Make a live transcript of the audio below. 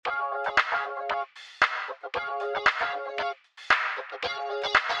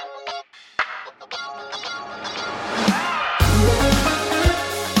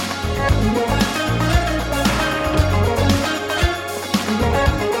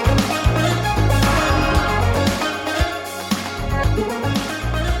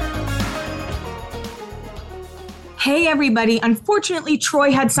Hey, everybody. Unfortunately,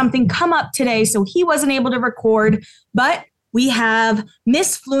 Troy had something come up today, so he wasn't able to record, but we have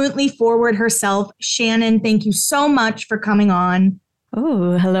Miss Fluently Forward herself, Shannon. Thank you so much for coming on.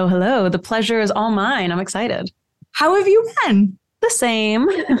 Oh, hello, hello. The pleasure is all mine. I'm excited. How have you been? The same.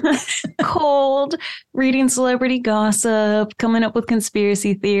 Cold, reading celebrity gossip, coming up with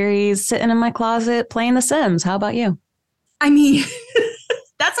conspiracy theories, sitting in my closet, playing The Sims. How about you? I mean...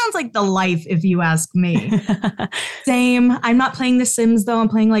 That sounds like the life, if you ask me. Same. I'm not playing The Sims, though. I'm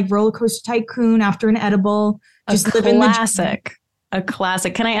playing like Roller Coaster Tycoon after an edible. Just living the classic. A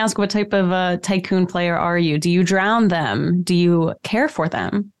classic. Can I ask what type of tycoon player are you? Do you drown them? Do you care for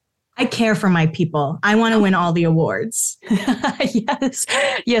them? I care for my people. I want to win all the awards. Yes.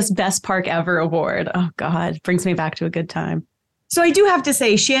 Yes. Best park ever award. Oh, God. Brings me back to a good time. So I do have to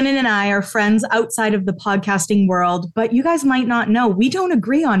say, Shannon and I are friends outside of the podcasting world, but you guys might not know, we don't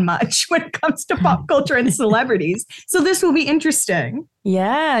agree on much when it comes to pop culture and celebrities. So this will be interesting.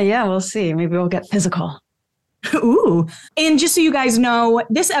 Yeah, we'll see. Maybe we'll get physical. Ooh. And just so you guys know,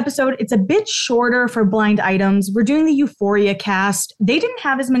 this episode, it's a bit shorter for blind items. We're doing the Euphoria cast. They didn't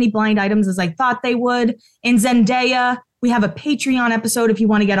have as many blind items as I thought they would. And Zendaya, we have a Patreon episode if you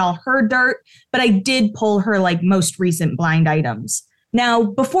want to get all her dirt, but I did pull her like most recent blind items. Now,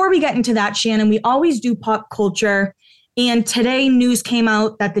 before we get into that, Shannon, we always do pop culture. And today news came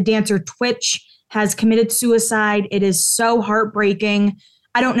out that the dancer Twitch has committed suicide. It is so heartbreaking.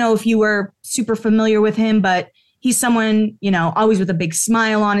 I don't know if you were super familiar with him, but he's someone, you know, always with a big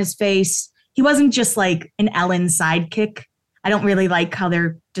smile on his face. He wasn't just like an Ellen sidekick. I don't really like how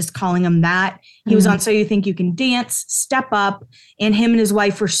they're just calling him that. He was on So You Think You Can Dance, Step Up, and him and his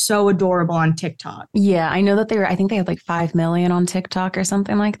wife were so adorable on TikTok. Yeah, I know that I think they had like 5 million on TikTok or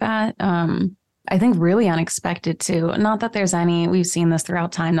something like that. I think really unexpected too. Not that there's any, we've seen this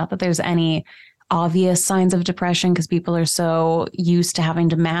throughout time, not that there's any obvious signs of depression because people are so used to having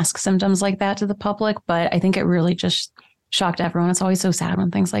to mask symptoms like that to the public. But I think it really just shocked everyone. It's always so sad when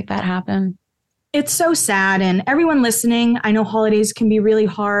things like that happen. It's so sad. And everyone listening, I know holidays can be really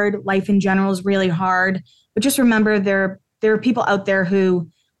hard. Life in general is really hard. But just remember, there are people out there who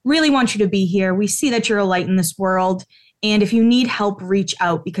really want you to be here. We see that you're a light in this world. And if you need help, reach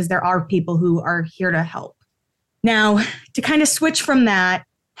out because there are people who are here to help. Now, to kind of switch from that,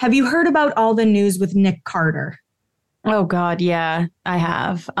 have you heard about all the news with Nick Carter? Oh, God. Yeah, I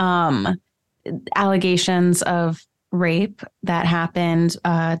have. Allegations of rape that happened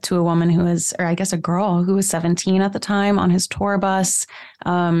to a woman who is, or I guess a girl who was 17 at the time on his tour bus.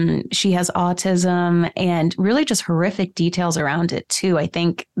 She has autism and really just horrific details around it too. I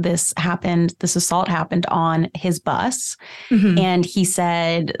think this assault happened on his bus. Mm-hmm. And he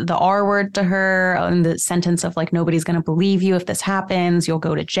said the R word to her in the sentence of like, nobody's going to believe you if this happens, you'll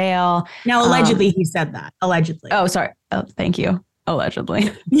go to jail. Now, allegedly he said that. Allegedly. Oh, sorry. Oh, thank you.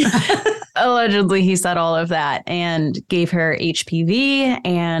 Allegedly. Allegedly, he said all of that and gave her HPV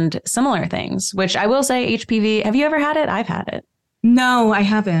and similar things, which I will say HPV. Have you ever had it? I've had it. No, I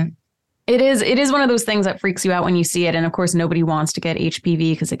haven't. It is one of those things that freaks you out when you see it. And of course, nobody wants to get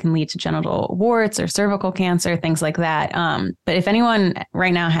HPV because it can lead to genital warts or cervical cancer, things like that. But if anyone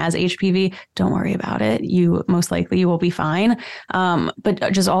right now has HPV, don't worry about it. You will be fine.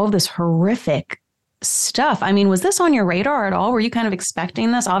 But just all of this horrific stuff. I mean, was this on your radar at all? Were you kind of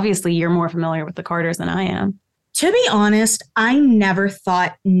expecting this? Obviously, you're more familiar with the Carters than I am. To be honest, I never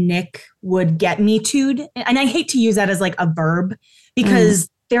thought Nick would get Me Too'd. And I hate to use that as like a verb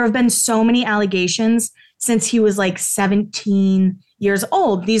because there have been so many allegations since he was like 17 years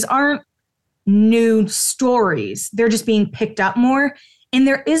old. These aren't new stories. They're just being picked up more. And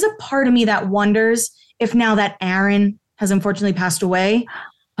there is a part of me that wonders if now that Aaron has unfortunately passed away,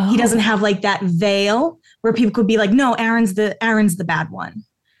 he doesn't have like that veil where people could be like, no, Aaron's the bad one.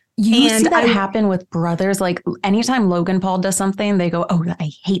 You see that happen with brothers. Like anytime Logan Paul does something, they go, oh, I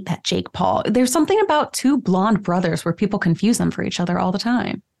hate that Jake Paul. There's something about two blonde brothers where people confuse them for each other all the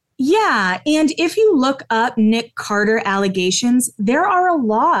time. Yeah. And if you look up Nick Carter allegations, there are a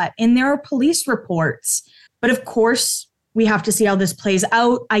lot and there are police reports. But of course, we have to see how this plays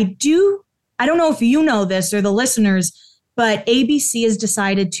out. I don't know if you know this or the listeners, but ABC has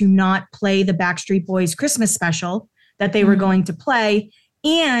decided to not play the Backstreet Boys Christmas special that they were going to play.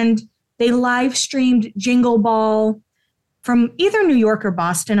 And they live streamed Jingle Ball from either New York or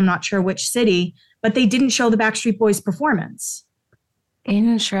Boston. I'm not sure which city, but they didn't show the Backstreet Boys performance.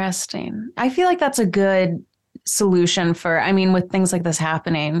 Interesting. I feel like that's a good solution for, I mean, with things like this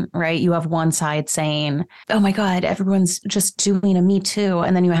happening, right? You have one side saying, oh my God, everyone's just doing a Me Too.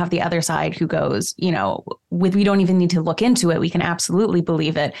 And then you have the other side who goes, we don't even need to look into it. We can absolutely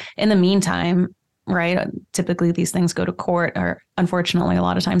believe it. In the meantime, right? Typically these things go to court, or unfortunately, a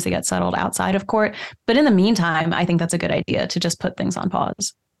lot of times they get settled outside of court. But in the meantime, I think that's a good idea to just put things on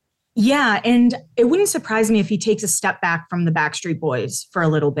pause. Yeah. And it wouldn't surprise me if he takes a step back from the Backstreet Boys for a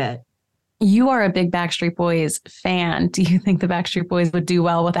little bit. You are a big Backstreet Boys fan. Do you think the Backstreet Boys would do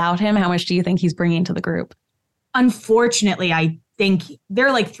well without him? How much do you think he's bringing to the group? Unfortunately, I think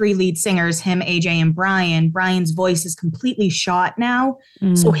they're like three lead singers, him, AJ, and Brian. Brian's voice is completely shot now.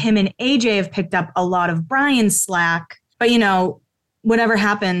 So him and AJ have picked up a lot of Brian's slack. But, whatever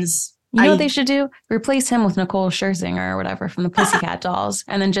happens. You know what they should do? Replace him with Nicole Scherzinger or whatever from the Pussycat Dolls,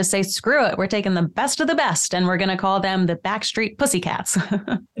 and then just say, screw it. We're taking the best of the best, and we're going to call them the Backstreet Pussycats.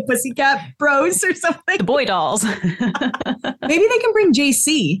 The Pussycat Bros or something. The Boy Dolls. Maybe they can bring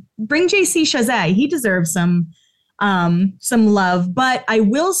JC. Bring JC Chazet. He deserves some love. But I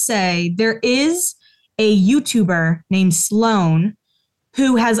will say there is a YouTuber named Sloan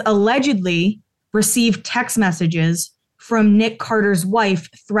who has allegedly received text messages from Nick Carter's wife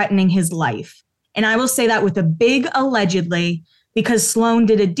threatening his life. And I will say that with a big allegedly, because Sloan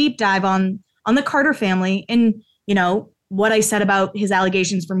did a deep dive on the Carter family. And, what I said about his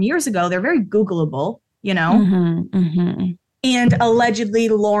allegations from years ago, they're very Googleable, And allegedly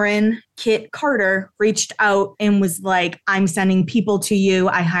Lauren Kit Carter reached out and was like, I'm sending people to you.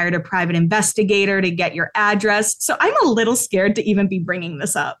 I hired a private investigator to get your address. So I'm a little scared to even be bringing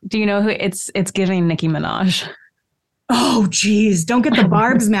this up. Do you know who it's giving? Nicki Minaj. Oh, geez. Don't get the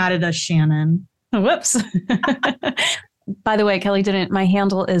Barbs mad at us, Shannon. Whoops. By the way, Kelly my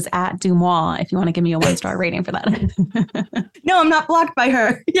handle is @Dumois if you want to give me a 1-star rating for that. No, I'm not blocked by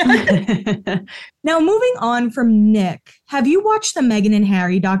her. Yeah. Now, moving on from Nick, have you watched the Meghan and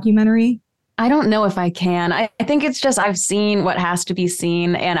Harry documentary? I don't know if I can. I think it's just I've seen what has to be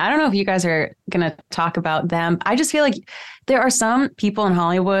seen. And I don't know if you guys are going to talk about them. I just feel like there are some people in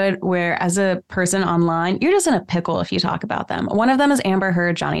Hollywood where as a person online, you're just in a pickle if you talk about them. One of them is Amber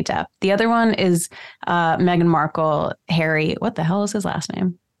Heard, Johnny Depp. The other one is Meghan Markle, Harry. What the hell is his last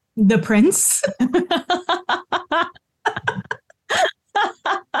name? The Prince.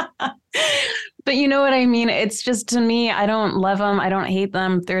 But you know what I mean? It's just, to me, I don't love them. I don't hate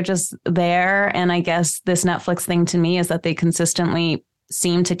them. They're just there. And I guess this Netflix thing to me is that they consistently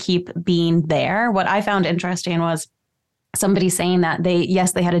seem to keep being there. What I found interesting was somebody saying that they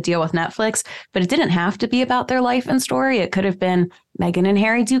had a deal with Netflix, but it didn't have to be about their life and story. It could have been Meghan and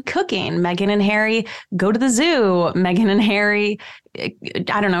Harry do cooking, Meghan and Harry go to the zoo, Meghan and Harry,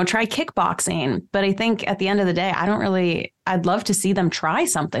 I don't know, try kickboxing. But I think at the end of the day, I'd love to see them try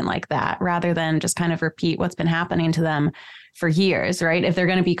something like that rather than just kind of repeat what's been happening to them for years, right? If they're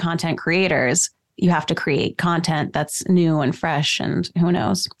going to be content creators, you have to create content that's new and fresh, and who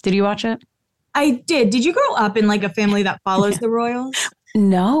knows? Did you watch it? I did. Did you grow up in like a family that follows the royals?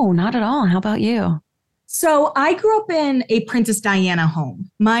 No, not at all. How about you? So I grew up in a Princess Diana home.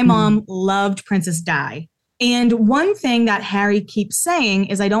 My mom loved Princess Di. And one thing that Harry keeps saying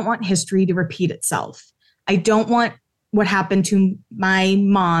is, I don't want history to repeat itself. I don't want what happened to my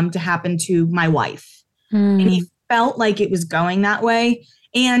mom to happen to my wife. And he felt like it was going that way.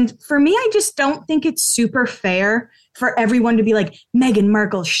 And for me, I just don't think it's super fair for everyone to be like, Meghan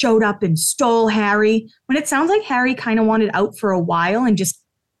Markle showed up and stole Harry, when it sounds like Harry kind of wanted out for a while and just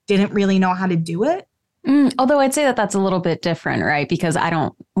didn't really know how to do it. Although I'd say that that's a little bit different, right? Because I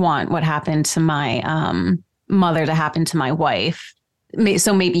don't want what happened to my mother to happen to my wife.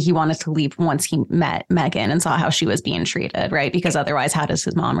 So maybe he wanted to leave once he met Meghan and saw how she was being treated, right? Because otherwise, how does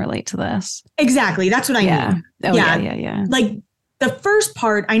his mom relate to this? Exactly. That's what I mean. Oh, yeah. Like the first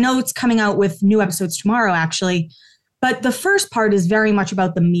part, I know it's coming out with new episodes tomorrow, actually. But the first part is very much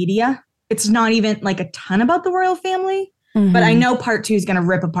about the media. It's not even like a ton about the royal family. But I know part 2 is going to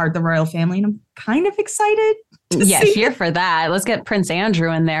rip apart the royal family. And I'm kind of excited. Here for that. Let's get Prince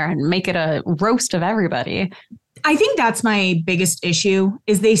Andrew in there and make it a roast of everybody. I think that's my biggest issue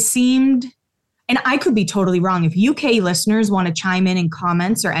is they seemed, and I could be totally wrong. If UK listeners want to chime in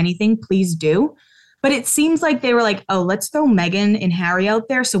comments or anything, please do. But it seems like they were like, oh, let's throw Meghan and Harry out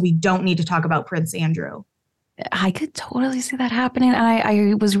there so we don't need to talk about Prince Andrew. I could totally see that happening. And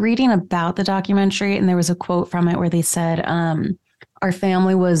I was reading about the documentary, and there was a quote from it where they said,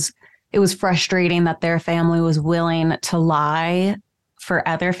 it was frustrating that their family was willing to lie for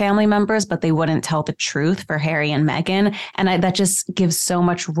other family members, but they wouldn't tell the truth for Harry and Meghan. And that just gives so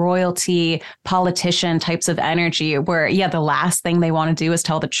much royalty, politician types of energy where, yeah, the last thing they want to do is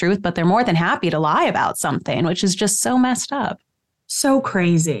tell the truth, but they're more than happy to lie about something, which is just so messed up. So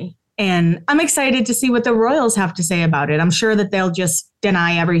crazy. And I'm excited to see what the royals have to say about it. I'm sure that they'll just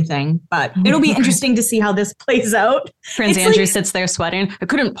deny everything, but it'll be interesting to see how this plays out. Prince Andrew sits there sweating. It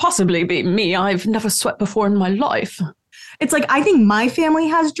couldn't possibly be me. I've never sweat before in my life. It's like, I think my family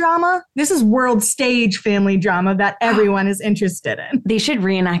has drama. This is world stage family drama that everyone is interested in. They should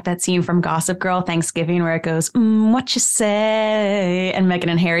reenact that scene from Gossip Girl Thanksgiving where it goes, what you say? And Meghan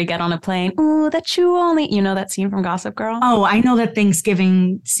and Harry get on a plane. Ooh, that you only, you know that scene from Gossip Girl? Oh, I know that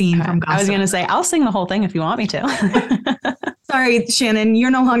Thanksgiving scene from Gossip. I was going to say, I'll sing the whole thing if you want me to. Sorry, Shannon, you're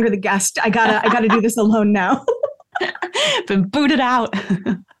no longer the guest. I gotta do this alone now. Been booted out.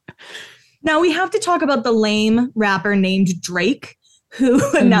 Now we have to talk about the lame rapper named Drake, who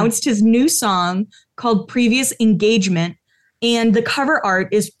announced his new song called Previous Engagement. And the cover art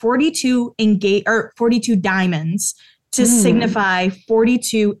is 42 diamonds to signify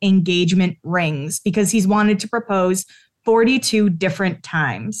 42 engagement rings because he's wanted to propose 42 different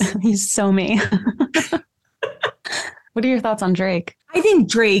times. He's so me. What are your thoughts on Drake? I think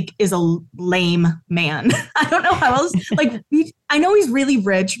Drake is a lame man. I don't know how else. Like, I know he's really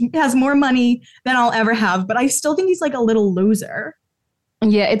rich, has more money than I'll ever have, but I still think he's like a little loser.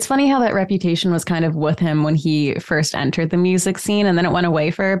 Yeah, it's funny how that reputation was kind of with him when he first entered the music scene and then it went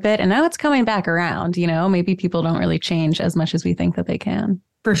away for a bit. And now it's coming back around. You know, maybe people don't really change as much as we think that they can.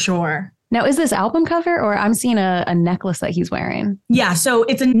 For sure. Now, is this album cover or I'm seeing a necklace that he's wearing? Yeah, so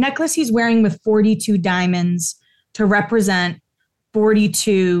it's a necklace he's wearing with 42 diamonds to represent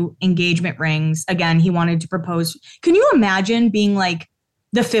 42 engagement rings. Again, he wanted to propose. Can you imagine being like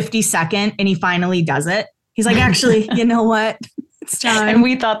the 52nd and he finally does it? He's like, actually, you know what? It's time. And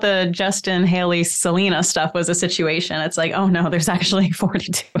we thought the Justin, Haley, Selena stuff was a situation. It's like, oh no, there's actually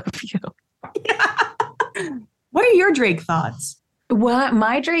 42 of you. Yeah. What are your Drake thoughts? Well,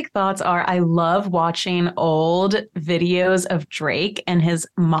 my Drake thoughts are I love watching old videos of Drake and his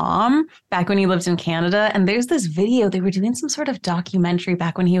mom back when he lived in Canada. And there's this video, they were doing some sort of documentary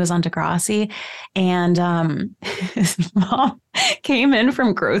back when he was on Degrassi. And his mom came in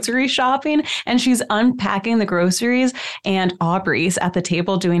from grocery shopping and she's unpacking the groceries and Aubrey's at the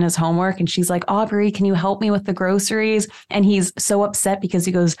table doing his homework. And she's like, Aubrey, can you help me with the groceries? And he's so upset because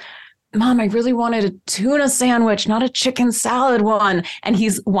he goes, Mom, I really wanted a tuna sandwich, not a chicken salad one. And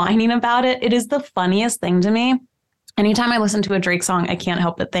he's whining about it. It is the funniest thing to me. Anytime I listen to a Drake song, I can't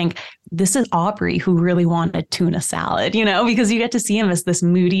help but think this is Aubrey who really wanted tuna salad, you know, because you get to see him as this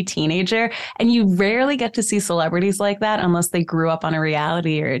moody teenager. And you rarely get to see celebrities like that unless they grew up on a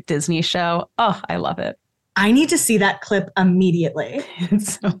reality or a Disney show. Oh, I love it. I need to see that clip immediately.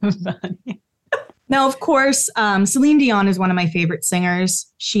 It's so funny. Now, of course, Celine Dion is one of my favorite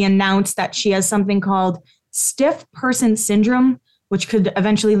singers. She announced that she has something called stiff person syndrome, which could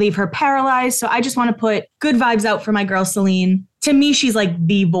eventually leave her paralyzed. So I just want to put good vibes out for my girl, Celine. To me, she's like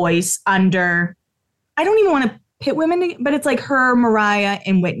the voice under, I don't even want to pit women, but it's like her, Mariah,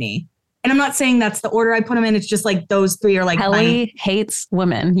 and Whitney. And I'm not saying that's the order I put them in. It's just like those three are like. Kelly hates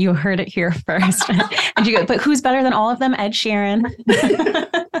women. You heard it here first. And you go, but who's better than all of them? Ed Sheeran.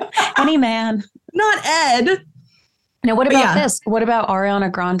 Any man. Not Ed. Now, what about this? What about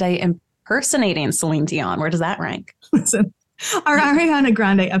Ariana Grande impersonating Celine Dion? Where does that rank? Listen, our Ariana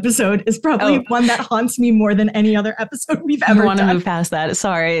Grande episode is probably one that haunts me more than any other episode we've ever done. I want to move past that.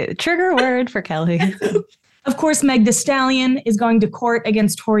 Sorry. Trigger word for Kelly. Of course, Meg Thee Stallion is going to court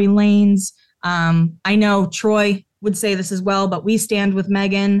against Tory Lanez. I know Troy would say this as well, but we stand with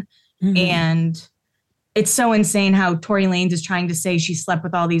Megan. Mm-hmm. And it's so insane how Tory Lanez is trying to say she slept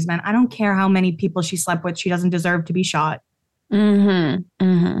with all these men. I don't care how many people she slept with. She doesn't deserve to be shot. Mm-hmm.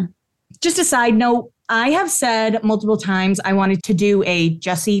 Mm-hmm. Just a side note, I have said multiple times I wanted to do a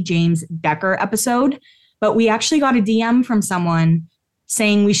Jesse James Decker episode, but we actually got a DM from someone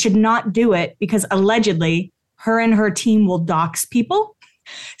saying we should not do it because allegedly her and her team will dox people.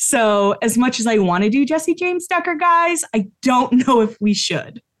 So as much as I want to do Jesse James Decker, guys, I don't know if we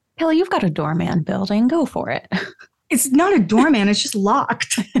should. Kelly, you've got a doorman building. Go for it. It's not a doorman. It's just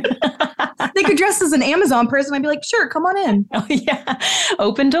locked. They could dress as an Amazon person. I'd be like, sure, come on in. Oh, yeah.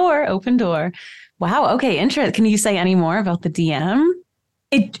 Open door. Open door. Wow. Okay. Interesting. Can you say any more about the DM?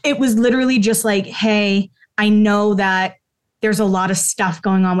 It was literally just like, hey, I know that there's a lot of stuff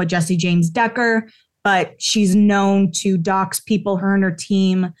going on with Jesse James Decker, but she's known to dox people. Her and her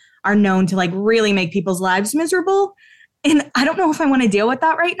team are known to like really make people's lives miserable. And I don't know if I want to deal with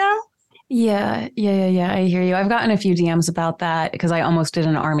that right now. Yeah. I hear you. I've gotten a few DMs about that because I almost did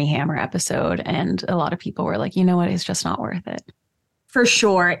an Army Hammer episode, and a lot of people were like, you know what? It's just not worth it. For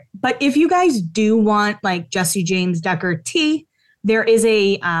sure. But if you guys do want like Jesse James Decker tea, there is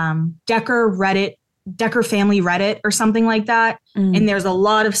a Decker family Reddit or something like that. And there's a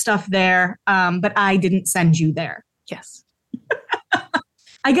lot of stuff there. But I didn't send you there. Yes.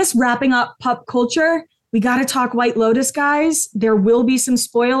 I guess wrapping up pop culture, we got to talk White Lotus, guys. There will be some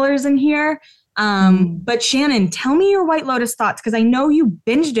spoilers in here. But Shannon, tell me your White Lotus thoughts, because I know you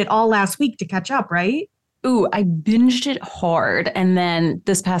binged it all last week to catch up, right? Ooh, I binged it hard. And then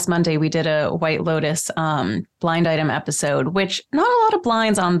this past Monday, we did a White Lotus blind item episode, which not a lot of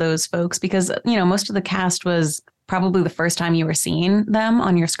blinds on those folks because, you know, most of the cast was probably the first time you were seeing them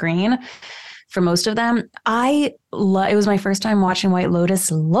on your screen. For most of them, it was my first time watching White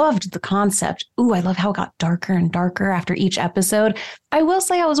Lotus. Loved the concept. Ooh, I love how it got darker and darker after each episode. I will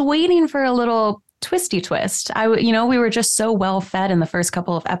say I was waiting for a little twisty twist. We were just so well fed in the first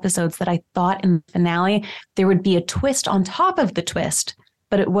couple of episodes that I thought in the finale there would be a twist on top of the twist,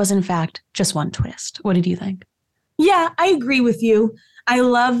 but it was in fact just one twist. What did you think? Yeah, I agree with you. I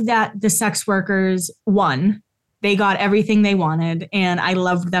love that the sex workers won. They got everything they wanted, and I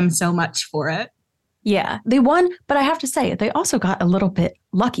loved them so much for it. Yeah, they won, but I have to say, they also got a little bit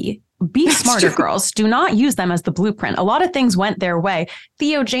lucky. Be smarter, girls. Do not use them as the blueprint. A lot of things went their way.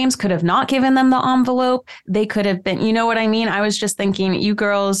 Theo James could have not given them the envelope. They could have been, you know what I mean? I was just thinking, you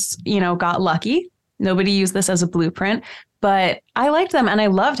girls, got lucky. Nobody used this as a blueprint, but I liked them, and I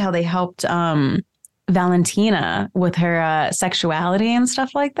loved how they helped Valentina with her sexuality and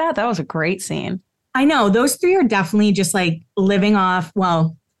stuff like that. That was a great scene. I know those three are definitely just like living off.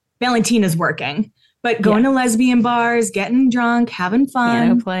 Well, Valentina's working, but going to lesbian bars, getting drunk, having fun.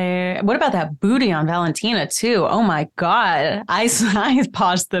 Piano player. What about that booty on Valentina too? Oh my God. I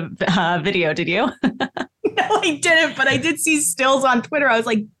paused the video. Did you? No, I didn't, but I did see stills on Twitter. I was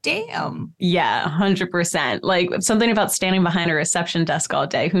like, damn. Yeah, 100%. Like something about standing behind a reception desk all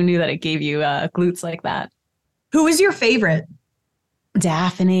day. Who knew that it gave you glutes like that? Who was your favorite?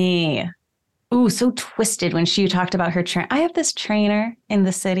 Daphne. Ooh, so twisted when she talked about her I have this trainer in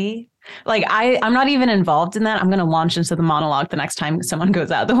the city. Like, I'm not even involved in that. I'm going to launch into the monologue the next time someone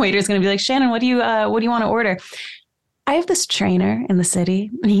goes out. The waiter's going to be like, Shannon, what do you want to order? I have this trainer in the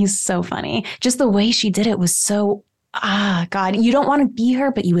city, and he's so funny. Just the way she did it was so, God, you don't want to be her,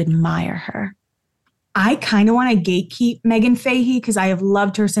 but you admire her. I kind of want to gatekeep Megan Fahey because I have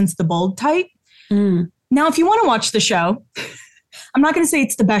loved her since The Bold Type. Now, if you want to watch the show, I'm not going to say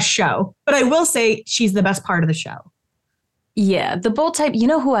it's the best show, but I will say she's the best part of the show. Yeah, The Bold Type. You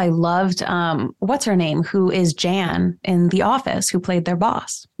know who I loved? What's her name? Who is Jan in The Office, who played their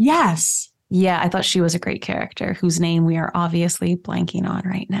boss? Yes. Yeah, I thought she was a great character, whose name we are obviously blanking on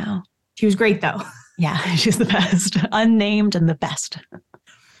right now. She was great, though. Yeah, she's the best. Unnamed and the best.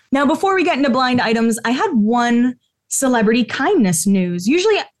 Now, before we get into blind items, I had one celebrity kindness news.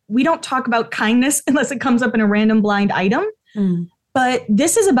 Usually we don't talk about kindness unless it comes up in a random blind item. But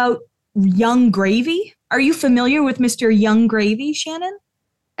this is about Young Gravy. Are you familiar with Mr. Young Gravy, Shannon?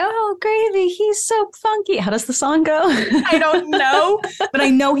 Oh, Gravy, he's so funky. How does the song go? I don't know, but I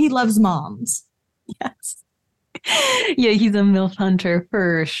know he loves moms. Yes. Yeah, he's a MILF hunter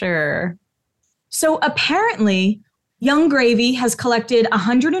for sure. So apparently, Young Gravy has collected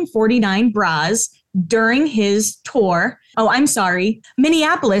 149 bras during his tour. Oh, I'm sorry.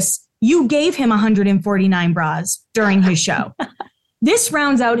 Minneapolis, you gave him 149 bras during his show. This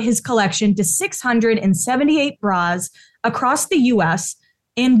rounds out his collection to 678 bras across the U.S.,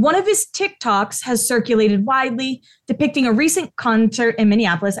 and one of his TikToks has circulated widely, depicting a recent concert in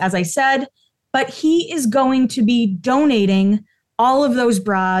Minneapolis, as I said, but he is going to be donating all of those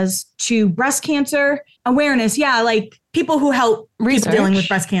bras to breast cancer awareness. Yeah, like people who help people dealing with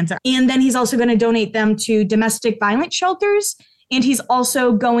breast cancer. And then he's also going to donate them to domestic violence shelters. And he's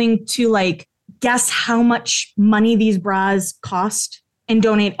also going to guess how much money these bras cost and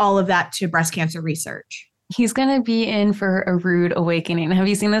donate all of that to breast cancer research. He's going to be in for a rude awakening. Have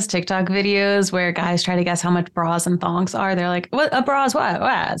you seen those TikTok videos where guys try to guess how much bras and thongs are? They're like, what? A bra is what?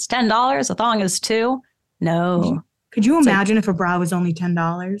 It's $10. A thong is $2. No. Could you imagine if a bra was only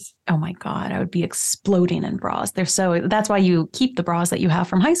 $10? Oh my God, I would be exploding in bras. That's why you keep the bras that you have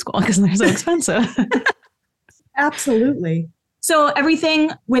from high school, because they're so expensive. Absolutely. So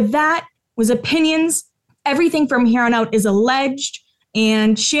everything with that was opinions. Everything from here on out is alleged.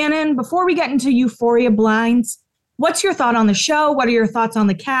 And Shannon, before we get into Euphoria blinds, what's your thought on the show? What are your thoughts on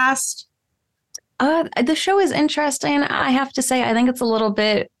the cast? The show is interesting. I have to say, I think it's a little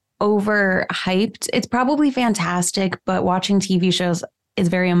bit overhyped. It's probably fantastic, but watching TV shows, is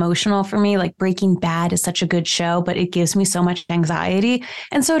very emotional for me. Like Breaking Bad is such a good show, but it gives me so much anxiety.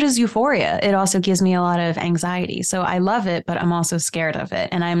 And so does Euphoria. It also gives me a lot of anxiety. So I love it, but I'm also scared of it.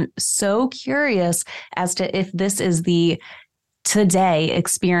 And I'm so curious as to if this is the today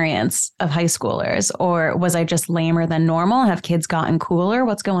experience of high schoolers, or was I just lamer than normal? Have kids gotten cooler?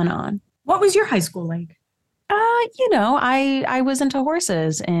 What's going on? What was your high school like? I was into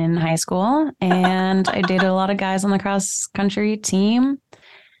horses in high school, and I dated a lot of guys on the cross country team,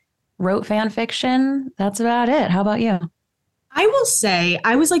 wrote fan fiction. That's about it. How about you? I will say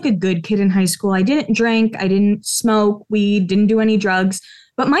I was like a good kid in high school. I didn't drink, I didn't smoke weed, didn't do any drugs,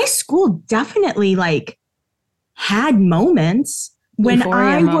 but my school definitely like had moments. When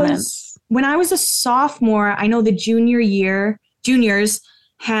I was a sophomore, I know the juniors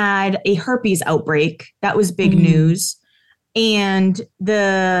had a herpes outbreak. That was big news. And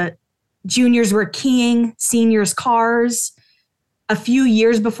the juniors were keying seniors' cars. A few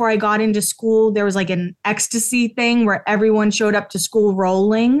years before I got into school, there was like an ecstasy thing where everyone showed up to school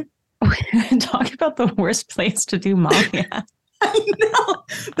rolling. Talk about the worst place to do Molly at. I know,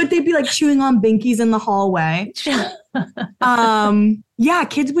 but they'd be like chewing on binkies in the hallway. Yeah,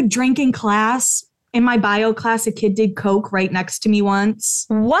 kids would drink in class. In my bio class, a kid did coke right next to me once.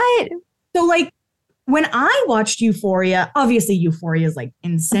 What? So like when I watched Euphoria, obviously Euphoria is like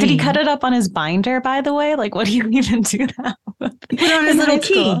insane. Did he cut it up on his binder, by the way? Like, what do you even do now? He put on his little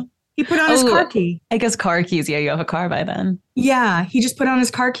key. He put on his car key. I guess car keys. Yeah, you have a car by then. Yeah, he just put on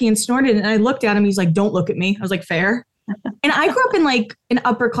his car key and snorted it. And I looked at him. He's like, "Don't look at me." I was like, "Fair." And I grew up in like an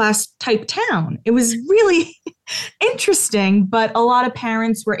upper class type town. It was really interesting, but a lot of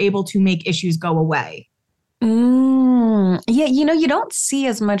parents were able to make issues go away. Yeah, you don't see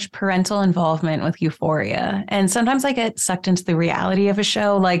as much parental involvement with Euphoria. And sometimes I get sucked into the reality of a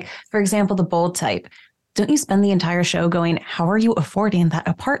show. Like, for example, The Bold Type. Don't you spend the entire show going, how are you affording that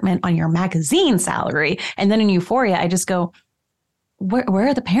apartment on your magazine salary? And then in Euphoria, I just go, where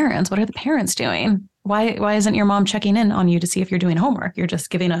are the parents? What are the parents doing? Why isn't your mom checking in on you to see if you're doing homework? You're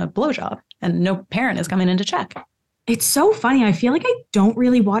just giving a blowjob and no parent is coming in to check. It's so funny. I feel like I don't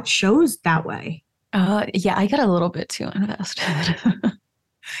really watch shows that way. Yeah, I get a little bit too invested.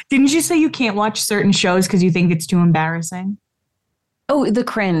 Didn't you say you can't watch certain shows because you think it's too embarrassing? Oh, the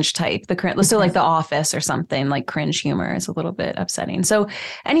cringe type, so like The Office or something, like cringe humor is a little bit upsetting. So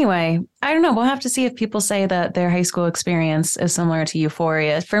anyway, I don't know. We'll have to see if people say that their high school experience is similar to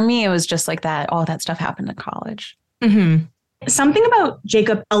Euphoria. For me, it was just like that. All that stuff happened in college. Mm-hmm. Something about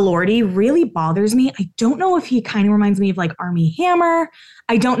Jacob Elordi really bothers me. I don't know if he kind of reminds me of like Armie Hammer.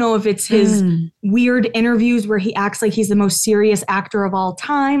 I don't know if it's his weird interviews where he acts like he's the most serious actor of all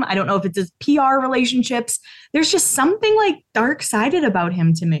time. I don't know if it's his PR relationships. There's just something like dark-sided about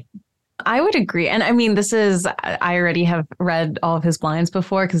him to me. I would agree. And I mean, I already have read all of his blinds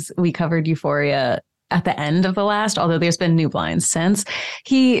before because we covered Euphoria at the end of the last, although there's been new blinds since.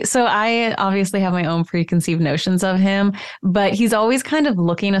 So I obviously have my own preconceived notions of him, but he's always kind of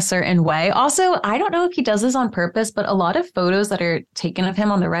looking a certain way. Also, I don't know if he does this on purpose, but a lot of photos that are taken of him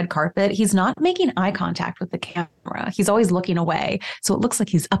on the red carpet, he's not making eye contact with the camera. He's always looking away. So it looks like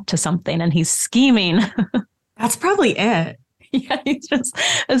he's up to something and he's scheming. That's probably it. Yeah, he's just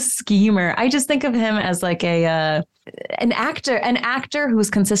a schemer. I just think of him as like an actor who's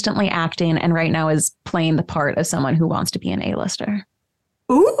consistently acting and right now is playing the part of someone who wants to be an A-lister.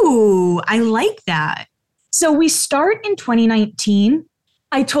 Ooh, I like that. So we start in 2019.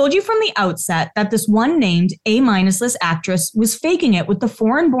 I told you from the outset that this one named A-list actress was faking it with the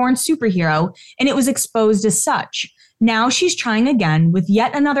foreign-born superhero, and it was exposed as such. Now she's trying again with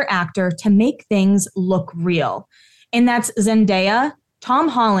yet another actor to make things look real. And that's Zendaya, Tom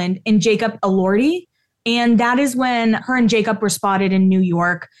Holland, and Jacob Elordi. And that is when her and Jacob were spotted in New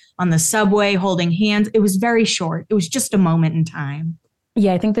York on the subway holding hands. It was very short. It was just a moment in time.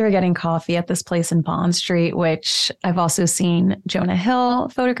 Yeah, I think they were getting coffee at this place in Bond Street, which I've also seen Jonah Hill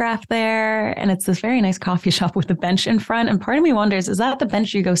photographed there. And it's this very nice coffee shop with a bench in front. And part of me wonders, is that the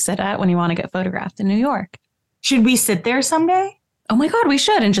bench you go sit at when you want to get photographed in New York? Should we sit there someday? Oh my God, we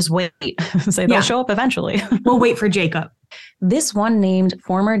should, and just wait. Say they'll show up eventually. We'll wait for Jacob. This one named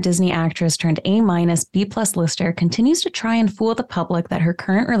former Disney actress turned A- B+ lister continues to try and fool the public that her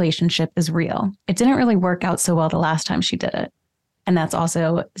current relationship is real. It didn't really work out so well the last time she did it. And that's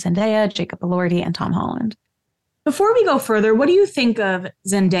also Zendaya, Jacob Elordi, and Tom Holland. Before we go further, what do you think of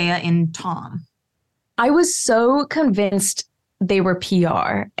Zendaya and Tom? I was so convinced they were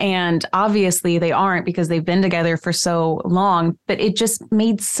PR, and obviously they aren't because they've been together for so long, but it just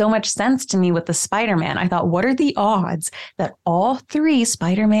made so much sense to me with the Spider-Man. I thought, what are the odds that all three,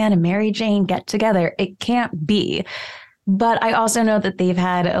 Spider-Man and Mary Jane, get together? It can't be. But I also know that they've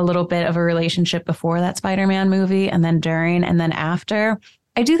had a little bit of a relationship before that Spider-Man movie and then during and then after.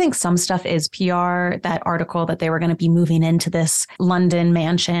 I do think some stuff is PR, that article that they were going to be moving into this London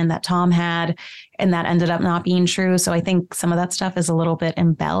mansion that Tom had, and that ended up not being true. So I think some of that stuff is a little bit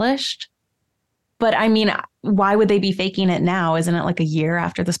embellished. But I mean, why would they be faking it now? Isn't it like a year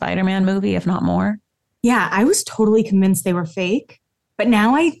after the Spider-Man movie, if not more? Yeah, I was totally convinced they were fake, but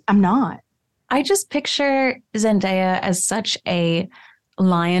now I'm not. I just picture Zendaya as such a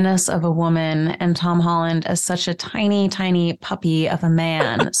lioness of a woman and Tom Holland as such a tiny, tiny puppy of a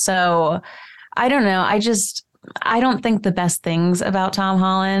man. So I don't know. I don't think the best things about Tom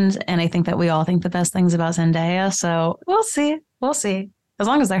Holland. And I think that we all think the best things about Zendaya. So we'll see. We'll see. As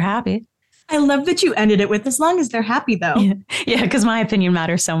long as they're happy. I love that you ended it with as long as they're happy, though. Yeah, because my opinion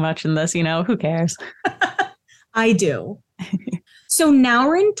matters so much in this, who cares? I do. So now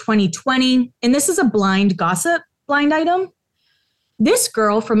we're in 2020, and this is a blind gossip blind item. This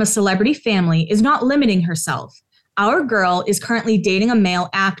girl from a celebrity family is not limiting herself. Our girl is currently dating a male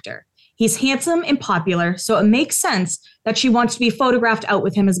actor. He's handsome and popular, so it makes sense that she wants to be photographed out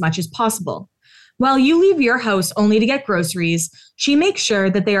with him as much as possible. While you leave your house only to get groceries, she makes sure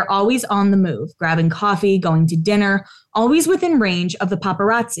that they are always on the move, grabbing coffee, going to dinner, always within range of the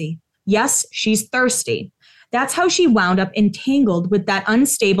paparazzi. Yes, she's thirsty. That's how she wound up entangled with that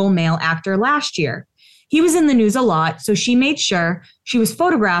unstable male actor last year. He was in the news a lot, so she made sure she was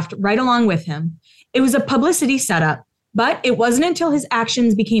photographed right along with him. It was a publicity setup, but it wasn't until his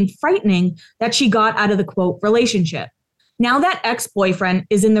actions became frightening that she got out of the, quote, relationship. Now that ex-boyfriend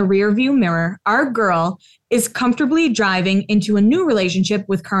is in the rearview mirror, our girl is comfortably driving into a new relationship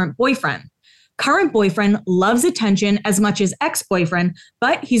with current boyfriend. Current boyfriend loves attention as much as ex-boyfriend,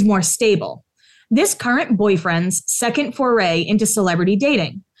 but he's more stable. This current boyfriend's second foray into celebrity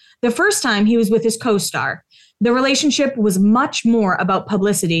dating. The first time he was with his co-star. The relationship was much more about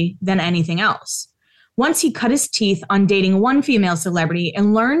publicity than anything else. Once he cut his teeth on dating one female celebrity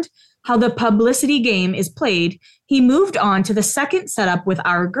and learned how the publicity game is played, he moved on to the second setup with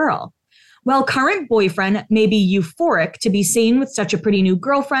our girl. While current boyfriend may be euphoric to be seen with such a pretty new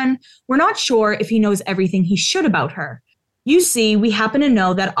girlfriend, we're not sure if he knows everything he should about her. You see, we happen to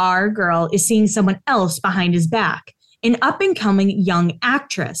know that our girl is seeing someone else behind his back, an up-and-coming young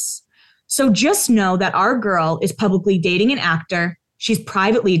actress. So just know that our girl is publicly dating an actor. She's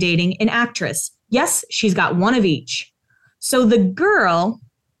privately dating an actress. Yes, she's got one of each. So the girl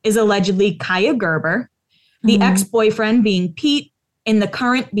is allegedly Kaya Gerber, the ex-boyfriend being Pete, and the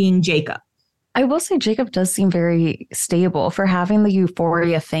current being Jacob. I will say Jacob does seem very stable for having the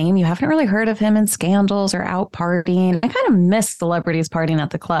Euphoria fame. You haven't really heard of him in scandals or out partying. I kind of miss celebrities partying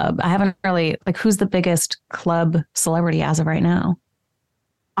at the club. I haven't really, who's the biggest club celebrity as of right now?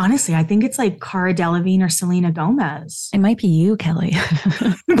 Honestly, I think it's like Cara Delevingne or Selena Gomez. It might be you, Kelly.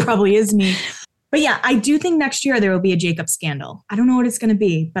 It probably is me. But yeah, I do think next year there will be a Jacob scandal. I don't know what it's going to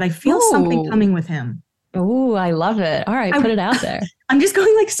be, but I feel something coming with him. Oh, I love it. All right, put it out there. I'm just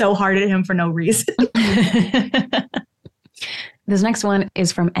going so hard at him for no reason. This next one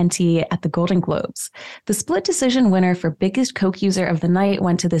is from NT at the Golden Globes. The split decision winner for biggest Coke user of the night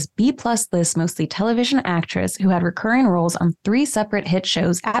went to this B-plus list, mostly television actress who had recurring roles on 3 separate hit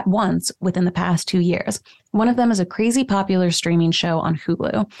shows at once within the past 2 years. One of them is a crazy popular streaming show on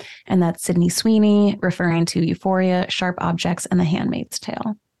Hulu, and that's Sydney Sweeney, referring to Euphoria, Sharp Objects, and The Handmaid's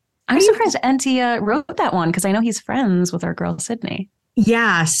Tale. I'm surprised NT wrote that one because I know he's friends with our girl, Sydney.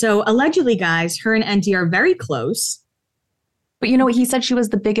 Yeah, so allegedly, guys, her and NT are very close. But he said she was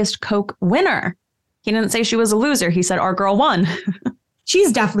the biggest Coke winner. He didn't say she was a loser. He said our girl won.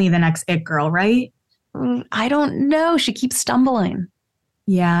 She's definitely the next it girl, right? I don't know. She keeps stumbling.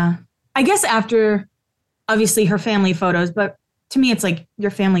 Yeah. I guess after, obviously, her family photos. But to me, it's like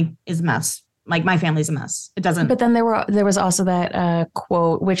your family is a mess. Like my family's a mess. It doesn't. But then there was also that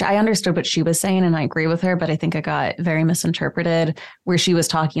quote, which I understood what she was saying and I agree with her, but I think it got very misinterpreted, where she was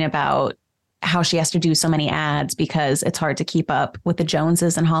talking about how she has to do so many ads because it's hard to keep up with the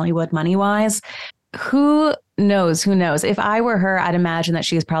Joneses in Hollywood money-wise. Who knows? Who knows? If I were her, I'd imagine that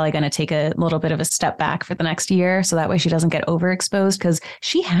she's probably going to take a little bit of a step back for the next year. So that way she doesn't get overexposed because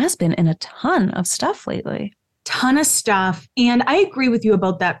she has been in a ton of stuff lately. Ton of stuff. And I agree with you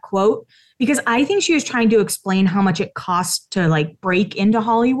about that quote because I think she was trying to explain how much it costs to break into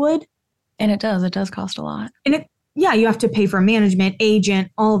Hollywood. And it does cost a lot. And you have to pay for management,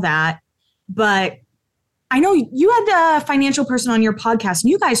 agent, all that. But I know you had a financial person on your podcast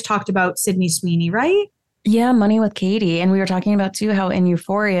and you guys talked about Sydney Sweeney, right? Yeah, Money with Katie. And we were talking about, too, how in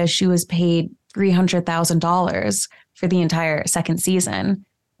Euphoria, she was paid $300,000 for the entire second season,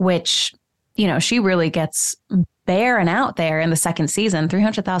 which, she really gets bare and out there in the second season.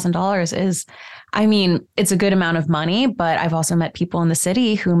 $300,000 is, I mean, it's a good amount of money, but I've also met people in the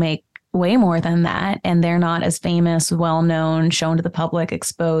city who make way more than that, and they're not as famous, well-known, shown to the public,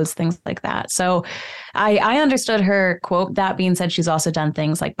 exposed, things like that. So I understood her quote. That being said, she's also done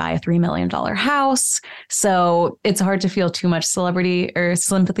things like buy a $3 million house. So it's hard to feel too much celebrity or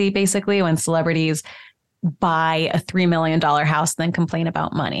sympathy, basically, when celebrities buy a $3 million house, then complain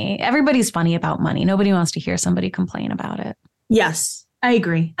about money. Everybody's funny about money. Nobody wants to hear somebody complain about it. Yes, I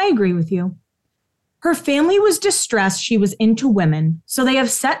agree. I agree with you. Her family was distressed she was into women, so they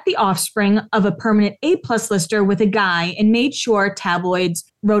have set the offspring of a permanent A-plus lister with a guy and made sure tabloids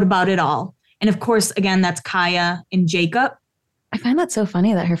wrote about it all. And of course, again, that's Kaya and Jacob. I find that so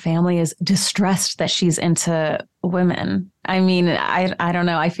funny that her family is distressed that she's into women. I mean, I don't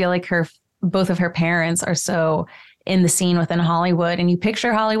know. I feel like both of her parents are so in the scene within Hollywood, and you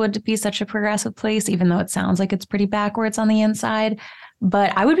picture Hollywood to be such a progressive place, even though it sounds like it's pretty backwards on the inside.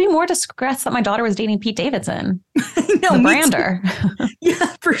 But I would be more distressed that my daughter was dating Pete Davidson, the brander.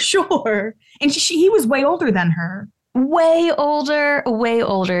 Yeah, for sure. And he was way older than her. Way older, way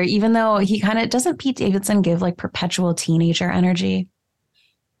older, even though he kind of doesn't Pete Davidson give like perpetual teenager energy?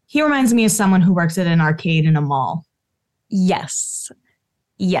 He reminds me of someone who works at an arcade in a mall. Yes.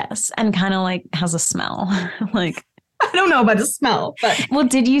 Yes. And kind of like has a smell. Like, I don't know about the smell, but. Well,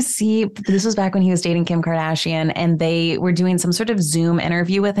 did you see, this was back when he was dating Kim Kardashian, and they were doing some sort of Zoom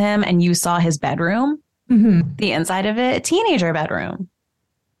interview with him, and you saw his bedroom, the inside of it, teenager bedroom.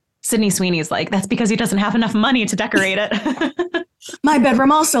 Sydney Sweeney's like, that's because he doesn't have enough money to decorate it. My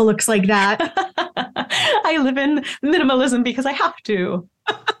bedroom also looks like that. I live in minimalism because I have to.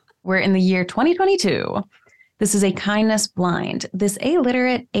 We're in the year 2022. This is a kindness blind. This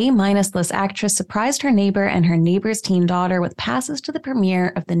illiterate, A-minus list actress surprised her neighbor and her neighbor's teen daughter with passes to the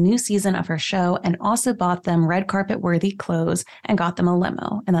premiere of the new season of her show, and also bought them red carpet worthy clothes and got them a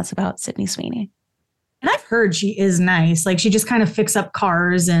limo. And that's about Sydney Sweeney. And I've heard she is nice. Like, she just kind of fixes up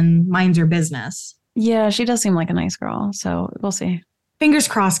cars and minds her business. Yeah, she does seem like a nice girl. So we'll see. Fingers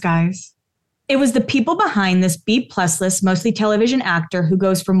crossed, guys. It was the people behind this B-plus list, mostly television actor who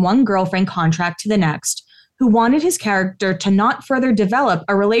goes from one girlfriend contract to the next, who wanted his character to not further develop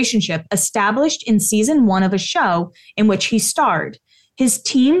a relationship established in season 1 of a show in which he starred. His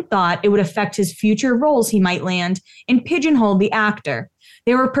team thought it would affect his future roles he might land and pigeonholed the actor.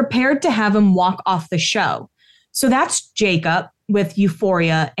 They were prepared to have him walk off the show. So that's Jacob with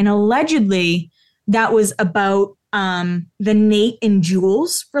Euphoria. And allegedly that was about the Nate and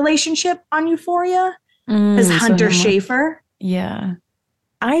Jules relationship on Euphoria as Hunter Schafer. Yeah.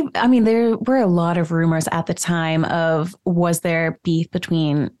 I mean, there were a lot of rumors at the time of, was there beef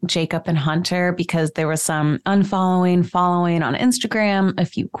between Jacob and Hunter, because there was some unfollowing, following on Instagram, a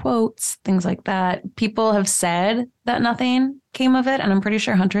few quotes, things like that. People have said that nothing came of it. And I'm pretty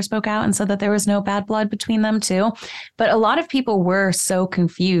sure Hunter spoke out and said that there was no bad blood between them too. But a lot of people were so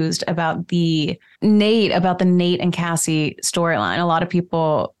confused about the Nate and Cassie storyline. A lot of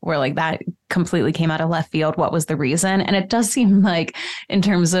people were like, that completely came out of left field. What was the reason? And it does seem like in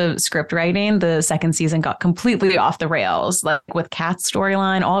terms of script writing, the second season got completely off the rails, like with Kat's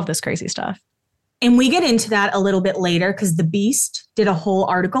storyline, all of this crazy stuff. And we get into that a little bit later because The Beast did a whole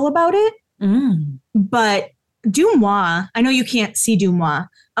article about it. But Dumois, I know you can't see Dumois.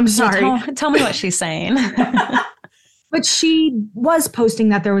 I'm sorry. Tell me what she's saying. But she was posting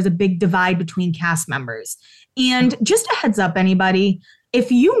that there was a big divide between cast members. And just a heads up, anybody,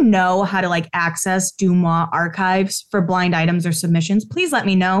 if you know how to like access Dumois archives for blind items or submissions, please let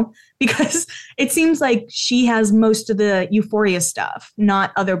me know, because it seems like she has most of the Euphoria stuff,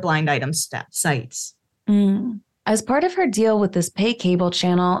 not other blind item sites. As part of her deal with this pay cable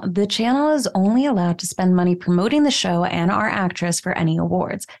channel, the channel is only allowed to spend money promoting the show and our actress for any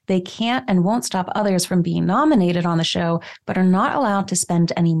awards. They can't and won't stop others from being nominated on the show, but are not allowed to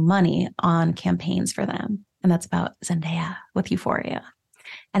spend any money on campaigns for them. And that's about Zendaya with Euphoria.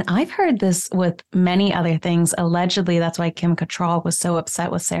 And I've heard this with many other things. Allegedly, that's why Kim Cattrall was so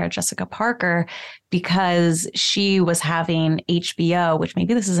upset with Sarah Jessica Parker, because she was having HBO, which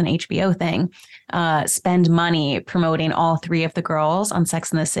maybe this is an HBO thing, spend money promoting all 3 of the girls on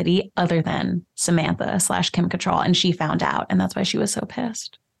Sex and the City other than Samantha/Kim Cattrall. And she found out. And that's why she was so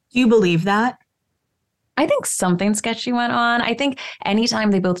pissed. Do you believe that? I think something sketchy went on. I think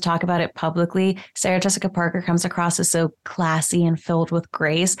anytime they both talk about it publicly, Sarah Jessica Parker comes across as so classy and filled with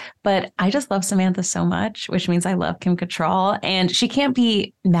grace. But I just love Samantha so much, which means I love Kim Cattrall. And she can't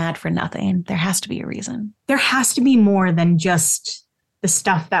be mad for nothing. There has to be a reason. There has to be more than just the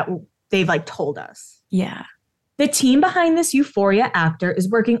stuff that they've like told us. Yeah. The team behind this Euphoria actor is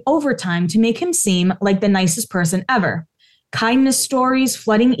working overtime to make him seem like the nicest person ever. Kindness stories,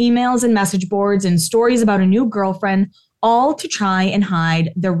 flooding emails and message boards, and stories about a new girlfriend, all to try and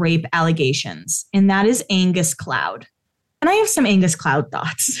hide the rape allegations. And that is Angus Cloud. And I have some Angus Cloud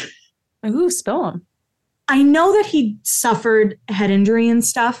thoughts. Ooh, spill them. I know that he suffered head injury and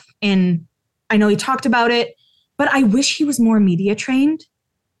stuff, and I know he talked about it, but I wish he was more media trained.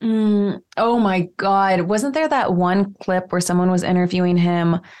 Oh my God. Wasn't there that one clip where someone was interviewing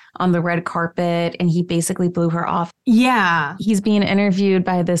him on the red carpet and he basically blew her off? Yeah. He's being interviewed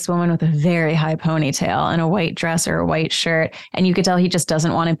by this woman with a very high ponytail and a white dress or a white shirt. And you could tell he just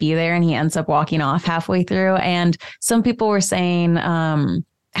doesn't want to be there. And he ends up walking off halfway through. And some people were saying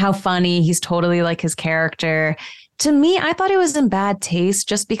how funny. He's totally like his character. To me, I thought it was in bad taste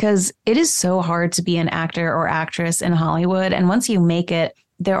just because it is so hard to be an actor or actress in Hollywood. And once you make it,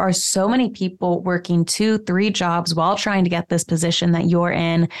 there are so many people working 2-3 jobs while trying to get this position that you're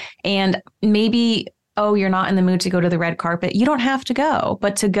in. And maybe, you're not in the mood to go to the red carpet. You don't have to go,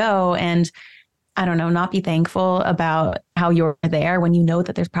 but to go and, I don't know, not be thankful about how you're there when you know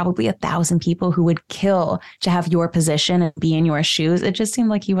that there's probably 1,000 people who would kill to have your position and be in your shoes. It just seemed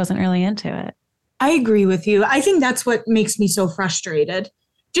like he wasn't really into it. I agree with you. I think that's what makes me so frustrated.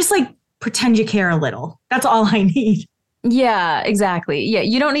 Just like pretend you care a little. That's all I need. Yeah, exactly. Yeah,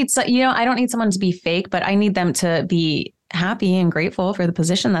 you don't need, I don't need someone to be fake, but I need them to be happy and grateful for the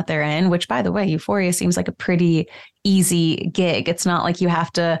position that they're in, which, by the way, Euphoria seems like a pretty easy gig. It's not like you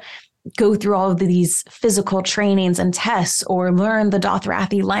have to go through all of these physical trainings and tests or learn the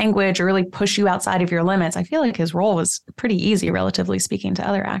Dothraki language or really push you outside of your limits. I feel like his role was pretty easy, relatively speaking, to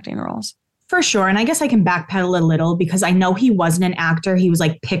other acting roles. For sure. And I guess I can backpedal a little because I know he wasn't an actor. He was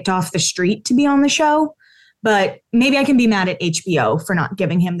like picked off the street to be on the show. But maybe I can be mad at HBO for not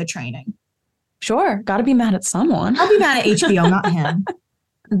giving him the training. Sure. Got to be mad at someone. I'll be mad at HBO, not him.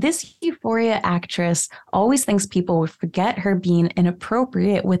 This Euphoria actress always thinks people would forget her being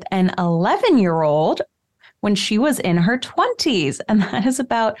inappropriate with an 11-year-old when she was in her 20s. And that is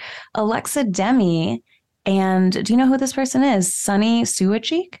about Alexa Demi. And do you know who this person is? Sunny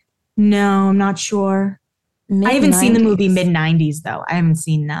Suachik? No, I'm not sure. I haven't seen the movie mid-90s, though. I haven't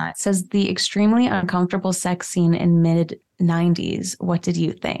seen that. It says the extremely uncomfortable sex scene in mid-90s. What did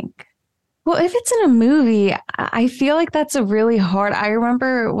you think? Well, if it's in a movie, I feel like that's a really hard. I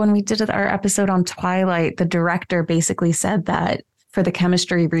remember when we did our episode on Twilight, the director basically said that for the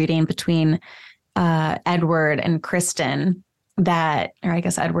chemistry reading between Edward and Kristen, that, or I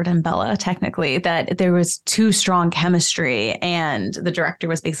guess Edward and Bella, technically, that there was too strong chemistry. And the director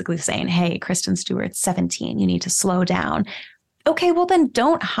was basically saying, hey, Kristen Stewart's 17. You need to slow down. Okay, well, then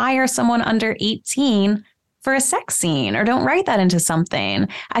don't hire someone under 18 for a sex scene, or don't write that into something.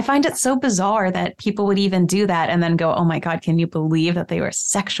 I find it so bizarre that people would even do that and then go, oh my God, can you believe that they were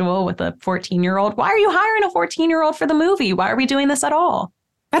sexual with a 14-year-old? Why are you hiring a 14-year-old for the movie? Why are we doing this at all?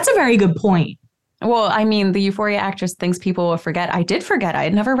 That's a very good point. Well, I mean, the Euphoria actress thinks people will forget. I did forget. I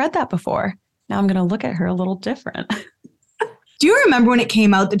had never read that before. Now I'm going to look at her a little different. Do you remember when it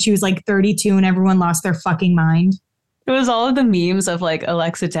came out that she was like 32 and everyone lost their fucking mind? It was all of the memes of like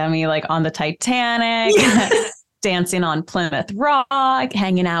Alexa Demi, like on the Titanic, yes, dancing on Plymouth Rock,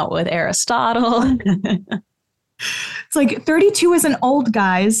 hanging out with Aristotle. It's like 32 isn't old,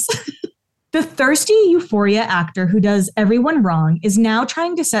 guys. The thirsty Euphoria actor who does everyone wrong is now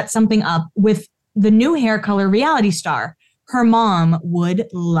trying to set something up with the new hair color reality star. Her mom would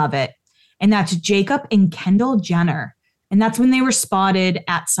love it. And that's Jacob and Kendall Jenner. And that's when they were spotted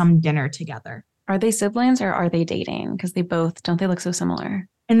at some dinner together. Are they siblings or are they dating? Because don't they look so similar?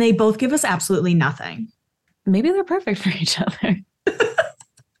 And they both give us absolutely nothing. Maybe they're perfect for each other.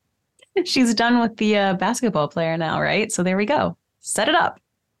 She's done with the basketball player now, right? So there we go. Set it up.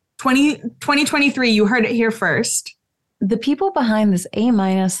 2023, you heard it here first. The people behind this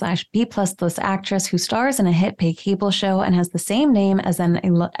A-/B+ list actress who stars in a hit pay cable show and has the same name as an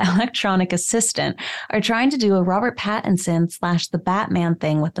electronic assistant are trying to do a Robert Pattinson / the Batman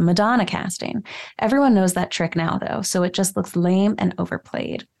thing with the Madonna casting. Everyone knows that trick now, though, so it just looks lame and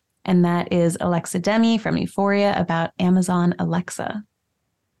overplayed. And that is Alexa Demi from Euphoria about Amazon Alexa.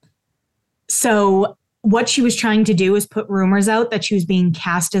 So what she was trying to do is put rumors out that she was being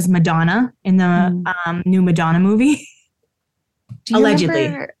cast as Madonna in the new Madonna movie. Do you allegedly.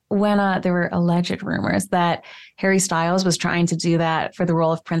 Remember when there were alleged rumors that Harry Styles was trying to do that for the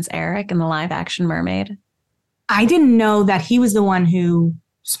role of Prince Eric in the live action Mermaid? I didn't know that he was the one who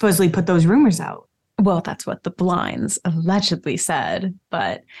supposedly put those rumors out. Well, that's what the blinds allegedly said,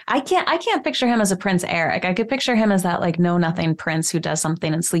 but I can't picture him as a Prince Eric. I could picture him as that like know nothing prince who does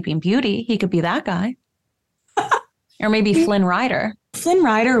something in Sleeping Beauty. He could be that guy. Or maybe Flynn Rider. Flynn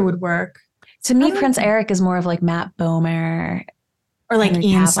Rider would work. To me, Prince Eric is more of like Matt Bomer. Or like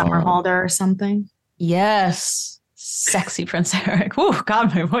Ian Somerhalder or something. Yes. Sexy Prince Eric. Oh,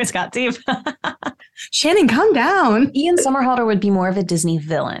 God, my voice got deep. Shannon, calm down. Ian Somerhalder would be more of a Disney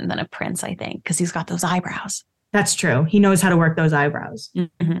villain than a prince, I think, because he's got those eyebrows. That's true. He knows how to work those eyebrows.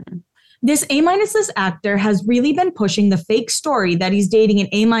 Mm-hmm. This A-list actor has really been pushing the fake story that he's dating an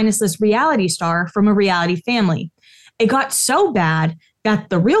A-list reality star from a reality family. It got so bad that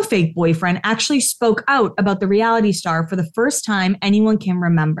the real fake boyfriend actually spoke out about the reality star for the first time anyone can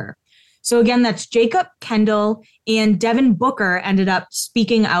remember. So again, that's Jacob Kendall, and Devin Booker ended up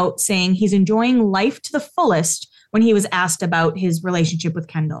speaking out saying he's enjoying life to the fullest when he was asked about his relationship with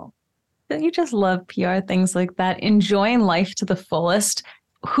Kendall. Don't you just love PR things like that? Enjoying life to the fullest.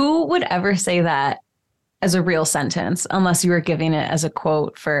 Who would ever say that as a real sentence unless you were giving it as a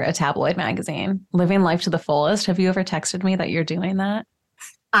quote for a tabloid magazine? Living life to the fullest. Have you ever texted me that you're doing that?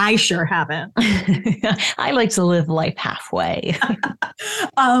 I sure haven't. I like to live life halfway.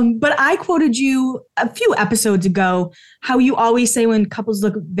 But I quoted you a few episodes ago how you always say when couples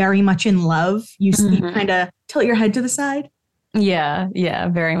look very much in love, you kind of tilt your head to the side. Yeah,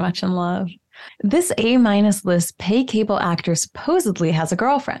 very much in love. This A-list pay cable actor supposedly has a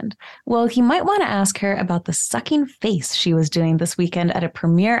girlfriend. Well, he might want to ask her about the sucking face she was doing this weekend at a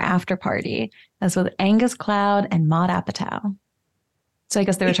premiere after party, as with Angus Cloud and Maude Apatow. So I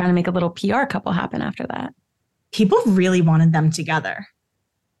guess they were trying to make a little PR couple happen after that. People really wanted them together.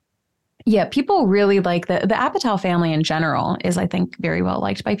 Yeah, people really like the Apatow family in general is, I think, very well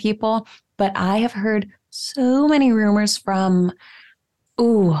liked by people. But I have heard so many rumors from,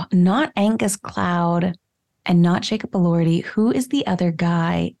 not Angus Cloud and not Jacob Elordi. Who is the other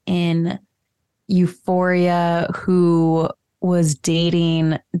guy in Euphoria who was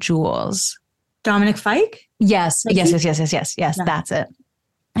dating Jules? Dominic Fike? Yes, that's it.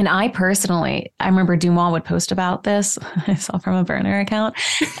 And I remember Dumas would post about this. I saw from a burner account.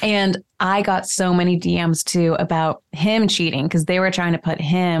 And I got so many DMs too about him cheating because they were trying to put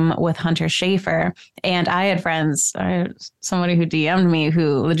him with Hunter Schafer. And I had somebody who DM'd me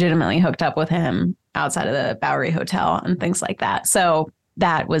who legitimately hooked up with him outside of the Bowery Hotel and things like that. So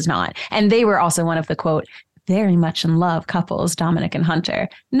that was not. And they were also one of the, quote, very much in love couples, Dominic and Hunter.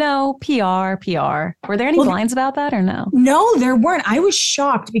 No, PR. Were there any blinds about that or no? No, there weren't. I was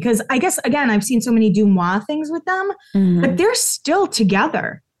shocked because I guess, again, I've seen so many Dumas things with them, but they're still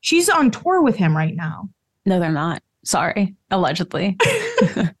together. She's on tour with him right now. No, they're not. Sorry. Allegedly.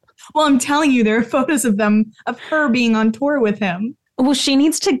 Well, I'm telling you, there are photos of her being on tour with him. Well, she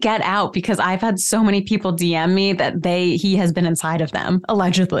needs to get out because I've had so many people DM me that he has been inside of them,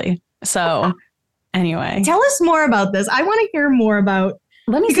 allegedly. So... Anyway, tell us more about this. I want to hear more about.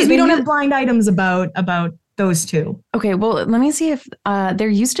 Because we don't have blind items about those two. Okay, well, let me see if there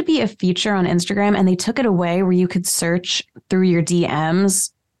used to be a feature on Instagram and they took it away where you could search through your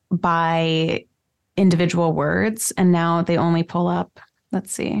DMs by individual words, and now they only pull up.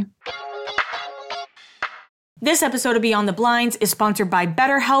 Let's see. This episode of Beyond the Blinds is sponsored by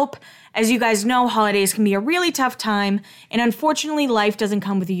BetterHelp. As you guys know, holidays can be a really tough time, and unfortunately, life doesn't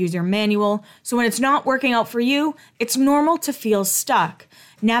come with a user manual, so when it's not working out for you, it's normal to feel stuck.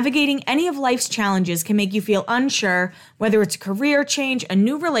 Navigating any of life's challenges can make you feel unsure, whether it's a career change, a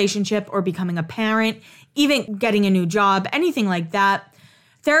new relationship, or becoming a parent, even getting a new job, anything like that.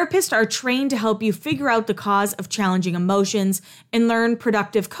 Therapists are trained to help you figure out the cause of challenging emotions and learn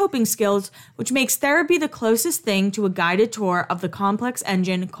productive coping skills, which makes therapy the closest thing to a guided tour of the complex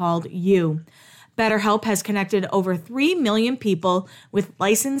engine called you. BetterHelp has connected over 3 million people with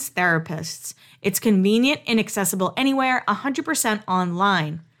licensed therapists. It's convenient and accessible anywhere, 100%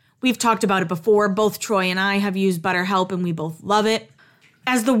 online. We've talked about it before. Both Troy and I have used BetterHelp and we both love it.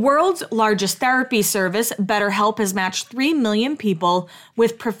 As the world's largest therapy service, BetterHelp has matched 3 million people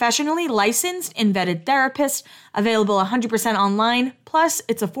with professionally licensed and vetted therapists, available 100% online, plus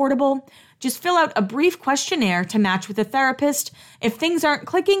it's affordable. Just fill out a brief questionnaire to match with a therapist. If things aren't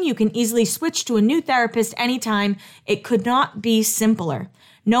clicking, you can easily switch to a new therapist anytime. It could not be simpler.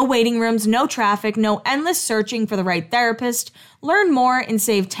 No waiting rooms, no traffic, no endless searching for the right therapist. Learn more and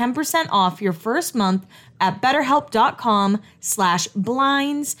save 10% off your first month at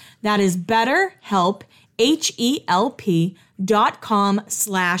betterhelp.com/blinds. That is BetterHelp,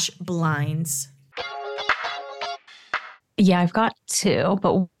 HELP.com/blinds. Yeah, I've got two,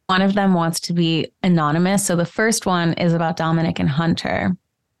 but one of them wants to be anonymous. So the first one is about Dominic and Hunter,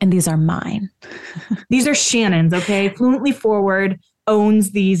 and these are mine. These are Shannon's, okay? Fluently Forward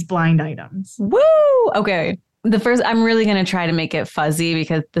owns these blind items. Woo! Okay. The first, I'm really going to try to make it fuzzy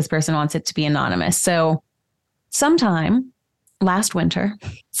because this person wants it to be anonymous. So Sometime last winter,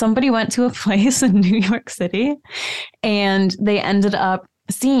 somebody went to a place in New York City and they ended up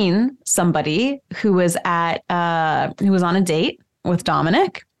seeing somebody who was on a date with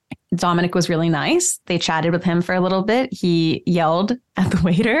Dominic. Dominic was really nice. They chatted with him for a little bit. He yelled at the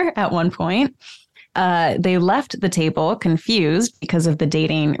waiter at one point. They left the table confused because of the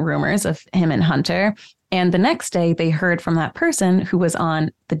dating rumors of him and Hunter. And the next day they heard from that person who was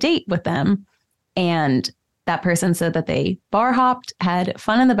on the date with them. And that person said that they bar hopped, had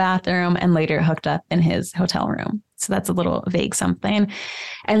fun in the bathroom, and later hooked up in his hotel room. So that's a little vague something.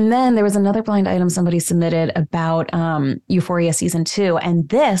 And then there was another blind item somebody submitted about Euphoria season 2. And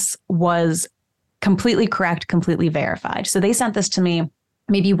this was completely correct, completely verified. So they sent this to me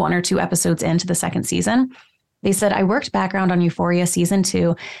maybe 1 or 2 episodes into the second season. They said, I worked background on Euphoria season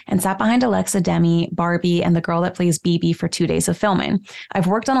 2 and sat behind Alexa, Demi, Barbie, and the girl that plays BB for 2 days of filming. I've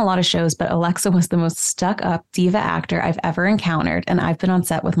worked on a lot of shows, but Alexa was the most stuck up diva actor I've ever encountered, and I've been on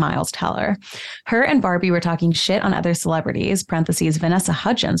set with Miles Teller. Her and Barbie were talking shit on other celebrities, parentheses, Vanessa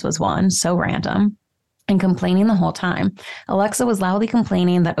Hudgens was one, so random, and complaining the whole time. Alexa was loudly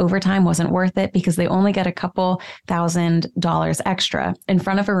complaining that overtime wasn't worth it because they only get a couple $1,000 extra in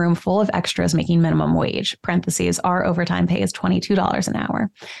front of a room full of extras making minimum wage. Parentheses, our overtime pay is $22 an hour.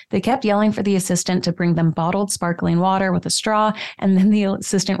 They kept yelling for the assistant to bring them bottled sparkling water with a straw, and then the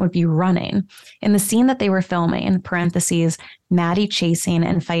assistant would be running. In the scene that they were filming, parentheses, Maddie chasing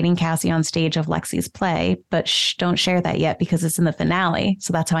and fighting Cassie on stage of Lexi's play, but don't share that yet because it's in the finale.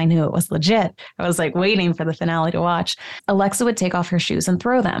 So that's how I knew it was legit. I was like waiting for the finale to watch. Alexa would take off her shoes and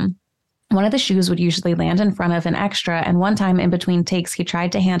throw them. One of the shoes would usually land in front of an extra, and one time in between takes, he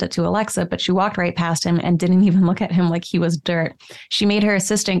tried to hand it to Alexa, but she walked right past him and didn't even look at him like he was dirt. She made her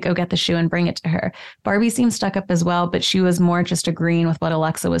assistant go get the shoe and bring it to her. Barbie seemed stuck up as well, but she was more just agreeing with what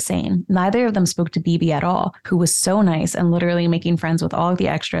Alexa was saying. Neither of them spoke to BB at all, who was so nice and literally making friends with all of the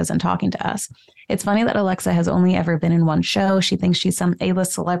extras and talking to us. It's funny that Alexa has only ever been in one show. She thinks she's some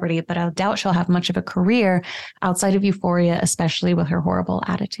A-list celebrity, but I doubt she'll have much of a career outside of Euphoria, especially with her horrible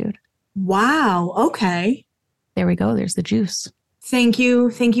attitude. Wow. Okay. There we go. There's the juice. Thank you.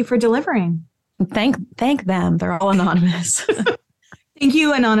 Thank you for delivering. Thank them. They're all anonymous. Thank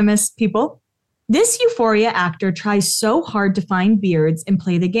you, anonymous people. This Euphoria actor tries so hard to find beards and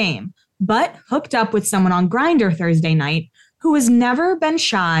play the game, but hooked up with someone on Grindr Thursday night who has never been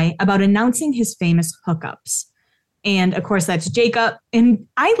shy about announcing his famous hookups. And of course, that's Jacob. And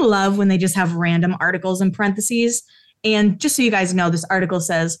I love when they just have random articles in parentheses. And just so you guys know, this article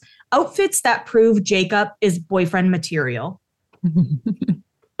says, outfits that prove Jacob is boyfriend material.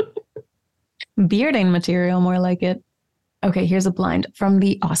 Bearding material, more like it. Okay, here's a blind from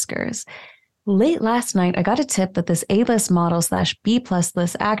the Oscars. Late last night, I got a tip that this A-list model / B+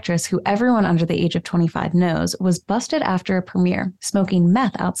 list actress who everyone under the age of 25 knows was busted after a premiere, smoking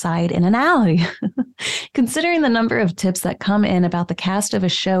meth outside in an alley. Considering the number of tips that come in about the cast of a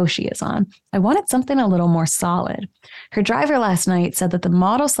show she is on, I wanted something a little more solid. Her driver last night said that the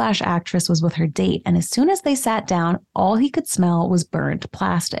model / actress was with her date, and as soon as they sat down, all he could smell was burned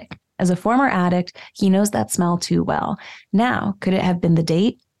plastic. As a former addict, he knows that smell too well. Now, could it have been the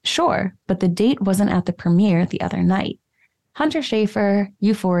date? Sure, but the date wasn't at the premiere the other night. Hunter Schafer,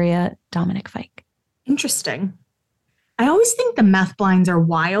 Euphoria, Dominic Fike. Interesting. I always think the meth blinds are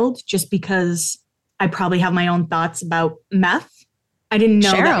wild just because I probably have my own thoughts about meth. I didn't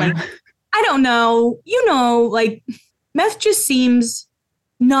know that. Like, I don't know. You know, like meth just seems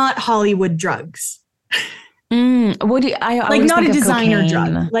not Hollywood drugs. What do you, I like not a designer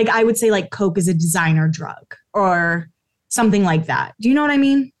cocaine. drug. Like I would say like Coke is a designer drug or something like that. Do you know what I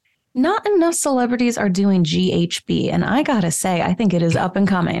mean? Not enough celebrities are doing GHB, and I gotta say, I think it is up and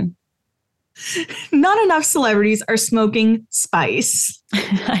coming. Not enough celebrities are smoking spice.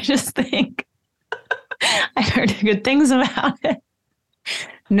 I just think I've heard good things about it.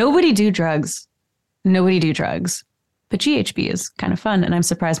 Nobody do drugs. But GHB is kind of fun, and I'm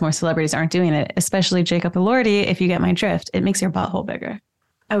surprised more celebrities aren't doing it, especially Jacob Elordi, if you get my drift. It makes your butthole bigger.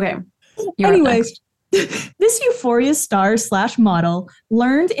 Okay. Anyways. This Euphoria star / model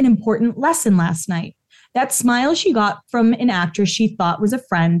learned an important lesson last night. That smile she got from an actress she thought was a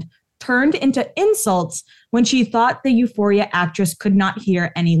friend turned into insults when she thought the Euphoria actress could not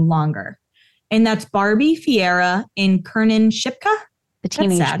hear any longer. And that's Barbie Fiera in Kernan Shipka. The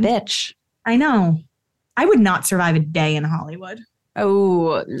teenage bitch. I know. I would not survive a day in Hollywood.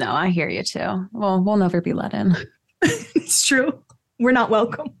 Oh, no, I hear you too. Well, we'll never be let in. It's true. We're not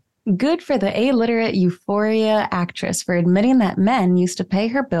welcome. Good for the illiterate Euphoria actress for admitting that men used to pay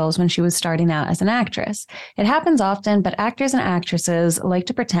her bills when she was starting out as an actress. It happens often, but actors and actresses like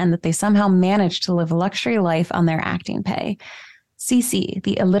to pretend that they somehow managed to live a luxury life on their acting pay. Cece,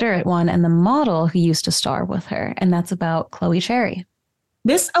 the illiterate one, and the model who used to star with her, and that's about Chloe Cherry.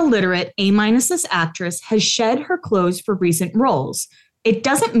 This illiterate A-list actress has shed her clothes for recent roles. It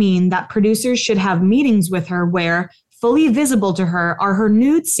doesn't mean that producers should have meetings with her where fully visible to her are her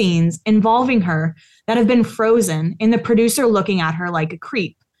nude scenes involving her that have been frozen and the producer looking at her like a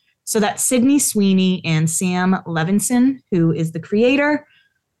creep. So that Sydney Sweeney and Sam Levinson, who is the creator.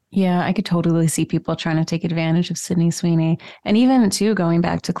 Yeah, I could totally see people trying to take advantage of Sydney Sweeney. And even too, going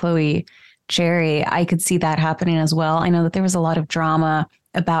back to Chloe Cherry, I could see that happening as well. I know that there was a lot of drama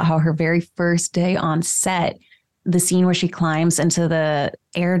about how her very first day on set, the scene where she climbs into the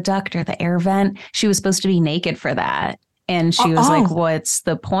air duct or the air vent, she was supposed to be naked for that. And she was like, what's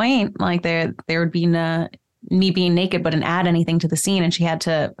the point? Like there would be no me being naked wouldn't add anything to the scene. And she had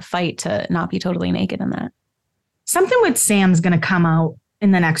to fight to not be totally naked in that. Something with Sam's going to come out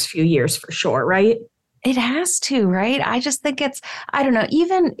in the next few years for sure, right? It has to, right? I just think I don't know,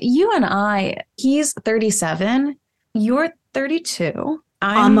 even you and I, he's 37, you're 32.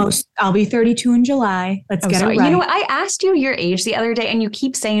 Almost. I'll be 32 in July. Let's get it right. You know what? I asked you your age the other day and you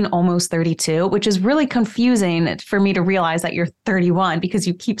keep saying almost 32, which is really confusing for me to realize that you're 31 because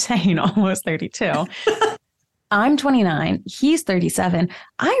you keep saying almost 32. I'm 29. He's 37.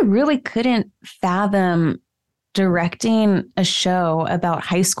 I really couldn't fathom directing a show about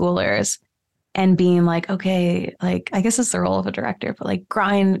high schoolers and being like, okay, like, I guess it's the role of a director, but like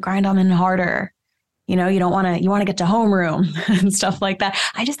grind them in harder. You know, you want to get to homeroom and stuff like that.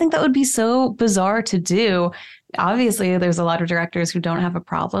 I just think that would be so bizarre to do. Obviously, there's a lot of directors who don't have a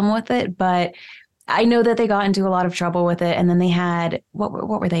problem with it, but I know that they got into a lot of trouble with it. And then they had, what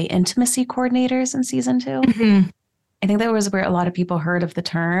were they, intimacy coordinators in season 2? Mm-hmm. I think that was where a lot of people heard of the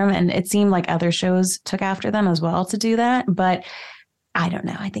term, and it seemed like other shows took after them as well to do that. But I don't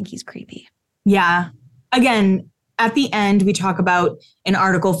know. I think he's creepy. Yeah. Again, at the end, we talk about an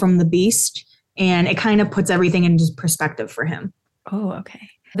article from The Beast, and it kind of puts everything into perspective for him. Oh, okay.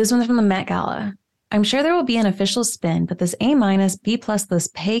 This one's from the Met Gala. I'm sure there will be an official spin, but this A-B+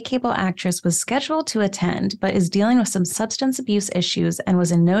 list pay cable actress was scheduled to attend, but is dealing with some substance abuse issues and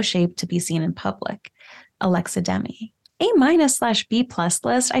was in no shape to be seen in public. Alexa Demi. A-/B+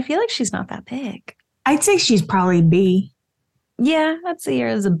 list. I feel like she's not that big. I'd say she's probably B. Yeah, I'd see her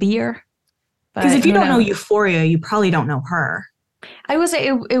as a beer. Because if you don't know Euphoria, you probably don't know her. I would say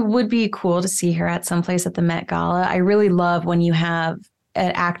it would be cool to see her at some place at the Met Gala. I really love when you have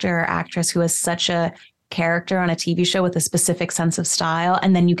an actor or actress who has such a character on a TV show with a specific sense of style,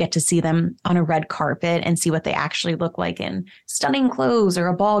 and then you get to see them on a red carpet and see what they actually look like in stunning clothes or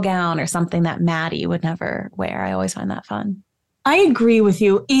a ball gown or something that Maddie would never wear. I always find that fun. I agree with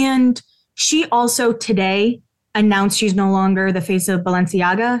you. And she also today announced she's no longer the face of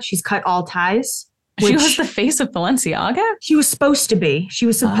Balenciaga. She's cut all ties. She was the face of Balenciaga? She was supposed to be. She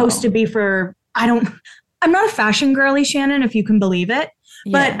was supposed to be for, I'm not a fashion girly, Shannon, if you can believe it.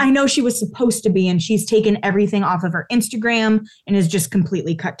 But I know she was supposed to be, and she's taken everything off of her Instagram and has just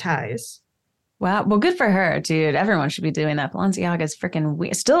completely cut ties. Wow. Well, good for her, dude. Everyone should be doing that. Balenciaga is freaking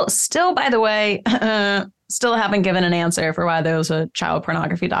weird. Still, by the way, still haven't given an answer for why there was a child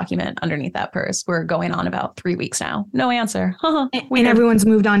pornography document underneath that purse. We're going on about 3 weeks now. No answer. And everyone's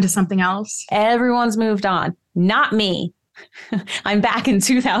moved on to something else. Everyone's moved on. Not me. I'm back in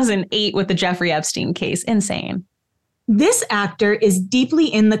 2008 with the Jeffrey Epstein case. Insane. This actor is deeply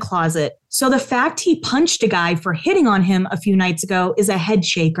in the closet, so the fact he punched a guy for hitting on him a few nights ago is a head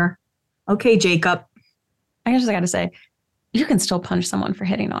shaker. Okay, Jacob. I just got to say, you can still punch someone for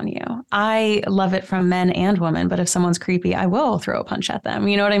hitting on you. I love it from men and women, but if someone's creepy, I will throw a punch at them.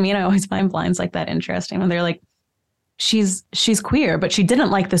 You know what I mean? I always find blinds like that interesting when they're like, she's queer, but she didn't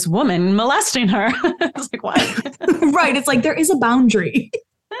like this woman molesting her. It's like, what? Right. It's like there is a boundary.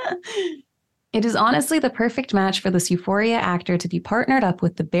 It is honestly the perfect match for this Euphoria actor to be partnered up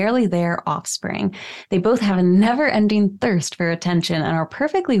with the barely there offspring. They both have a never-ending thirst for attention and are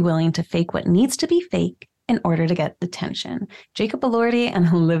perfectly willing to fake what needs to be fake in order to get attention. Jacob Elordi and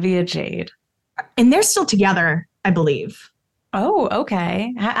Olivia Jade. And they're still together, I believe. Oh,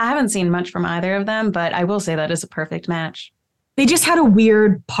 okay. I haven't seen much from either of them, but I will say that is a perfect match. They just had a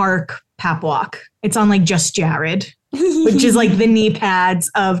weird park pap walk. It's on like Just Jared, which is like the knee pads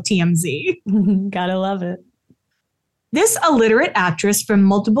of TMZ. Gotta love it. This illiterate actress from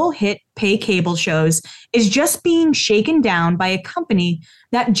multiple hit pay cable shows is just being shaken down by a company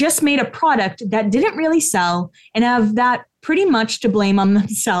that just made a product that didn't really sell and have that pretty much to blame on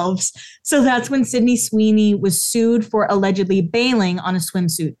themselves. So that's when Sydney Sweeney was sued for allegedly bailing on a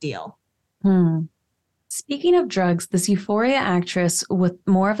swimsuit deal. Speaking of drugs, this Euphoria actress with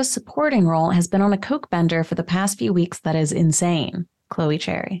more of a supporting role has been on a coke bender for the past few weeks that is insane. Chloe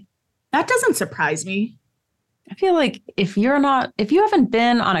Cherry. That doesn't surprise me. I feel like if you haven't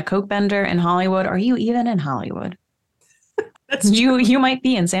been on a coke bender in Hollywood, are you even in Hollywood? You might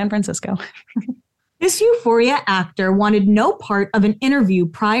be in San Francisco. This Euphoria actor wanted no part of an interview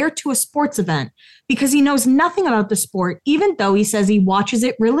prior to a sports event because he knows nothing about the sport, even though he says he watches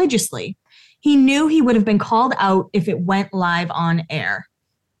it religiously. He knew he would have been called out if it went live on air.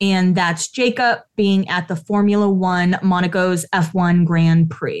 And that's Jacob being at the Formula One Monaco's F1 Grand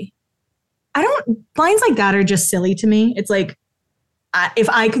Prix. Lines like that are just silly to me. It's like, if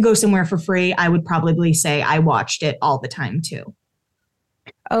I could go somewhere for free, I would probably say I watched it all the time too.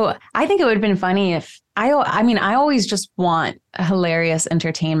 Oh, I think it would have been funny if I always just want a hilarious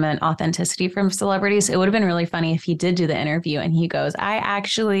entertainment authenticity from celebrities. It would have been really funny if he did do the interview and he goes, I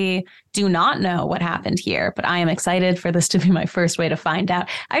actually do not know what happened here, but I am excited for this to be my first way to find out.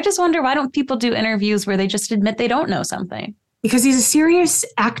 I just wonder, why don't people do interviews where they just admit they don't know something? Because he's a serious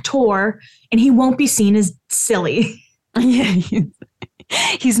actor and he won't be seen as silly. Yeah,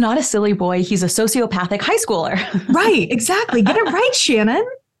 he's not a silly boy. He's a sociopathic high schooler. Right, exactly. Get it right, Shannon.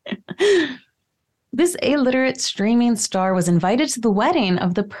 This illiterate streaming star was invited to the wedding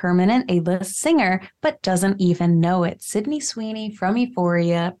of the permanent A-list singer, but doesn't even know it. Sydney Sweeney from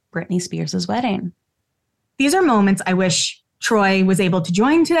Euphoria, Britney Spears' wedding. These are moments I wish Troy was able to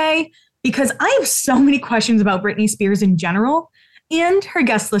join today because I have so many questions about Britney Spears in general and her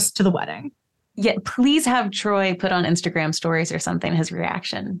guest list to the wedding. Yeah, please have Troy put on Instagram stories or something, his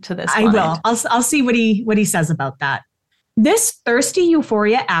reaction to this. I will. I'll see what he says about that. This thirsty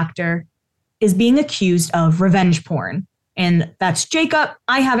Euphoria actor is being accused of revenge porn. And that's Jacob.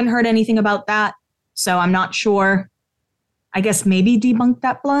 I haven't heard anything about that, so I'm not sure. I guess maybe debunk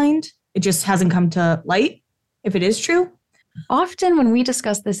that blind. It just hasn't come to light if it is true. Often when we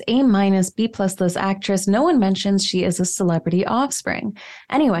discuss this A-, B+ list actress, no one mentions she is a celebrity offspring.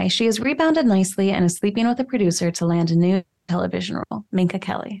 Anyway, she has rebounded nicely and is sleeping with a producer to land a new television role, Minka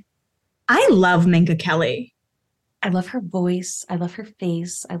Kelly. I love Minka Kelly. I love her voice. I love her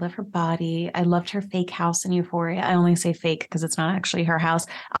face. I love her body. I loved her fake house in Euphoria. I only say fake because it's not actually her house.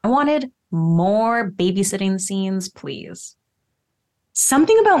 I wanted more babysitting scenes, please.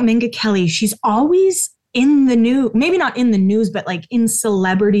 Something about Minka Kelly, she's always in the news, maybe not in the news, but like in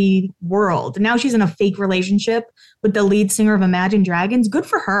celebrity world. Now she's in a fake relationship with the lead singer of Imagine Dragons. Good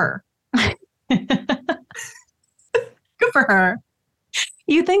for her. Good for her.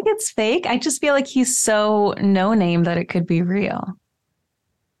 You think it's fake? I just feel like he's so no name that it could be real.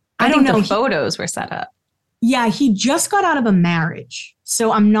 I don't know. The photos were set up. Yeah, he just got out of a marriage.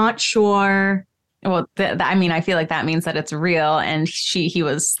 So I'm not sure. Well, I feel like that means that it's real and he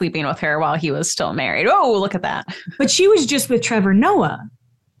was sleeping with her while he was still married. Oh, look at that. But she was just with Trevor Noah.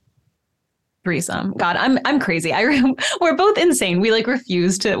 Threesome. God, I'm crazy. We're both insane. We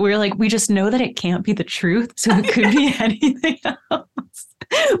refuse to. We just know that it can't be the truth. So it could be anything else.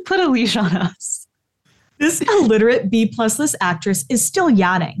 Put a leash on us. This illiterate B+ list actress is still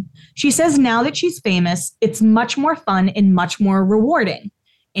yachting. She says now that she's famous, it's much more fun and much more rewarding.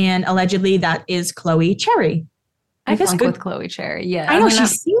 And allegedly that is Chloe Cherry. I guess good with Chloe Cherry. Yeah. I know. She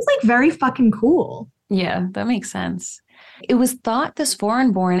seems like very fucking cool. Yeah, that makes sense. It was thought this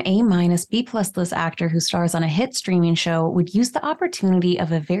foreign-born A-, B+ list actor who stars on a hit streaming show would use the opportunity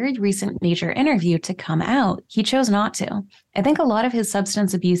of a very recent major interview to come out. He chose not to. I think a lot of his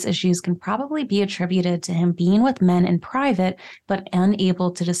substance abuse issues can probably be attributed to him being with men in private, but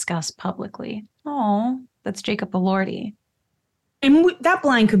unable to discuss publicly. Oh, that's Jacob Elordi. And that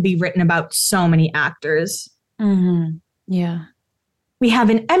blind could be written about so many actors. Mm-hmm. Yeah. We have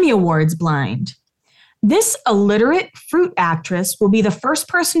an Emmy Awards blind. This illiterate fruit actress will be the first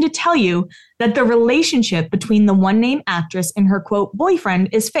person to tell you that the relationship between the one-name actress and her, quote, boyfriend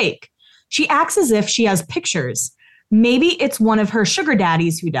is fake. She acts as if she has pictures. Maybe it's one of her sugar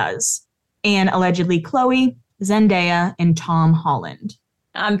daddies who does. And allegedly Chloe, Zendaya, and Tom Holland.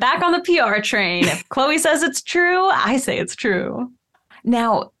 I'm back on the PR train. If Chloe says it's true, I say it's true.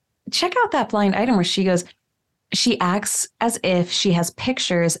 Now, check out that blind item where she goes, she acts as if she has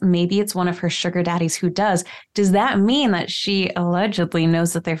pictures. Maybe it's one of her sugar daddies who does. Does that mean that she allegedly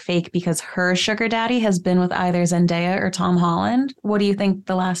knows that they're fake because her sugar daddy has been with either Zendaya or Tom Holland? What do you think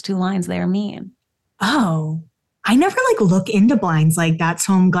the last two lines there mean? Oh, I never look into blinds like that.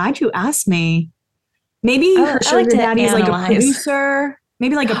 So I'm glad you asked me. Maybe her sugar daddy is like a producer,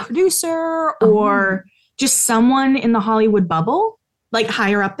 maybe like a producer or just someone in the Hollywood bubble, like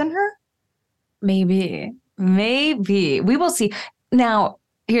higher up than her? Maybe. Maybe. We will see. Now,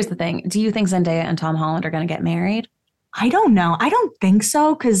 here's the thing. Do you think Zendaya and Tom Holland are going to get married? I don't know. I don't think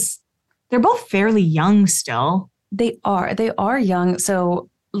so because they're both fairly young still. They are. They are young. So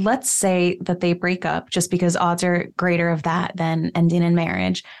let's say that they break up just because odds are greater of that than ending in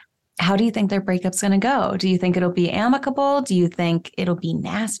marriage. How do you think their breakup's going to go? Do you think it'll be amicable? Do you think it'll be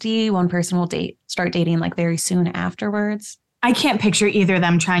nasty? One person will start dating like very soon afterwards. I can't picture either of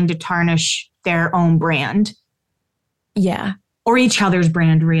them trying to tarnish their own brand. Yeah. Or each other's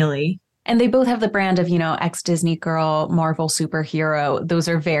brand, really. And they both have the brand of, ex-Disney girl, Marvel superhero. Those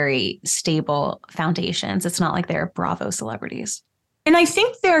are very stable foundations. It's not like they're Bravo celebrities. And I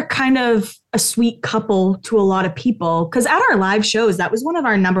think they're kind of a sweet couple to a lot of people because at our live shows, that was one of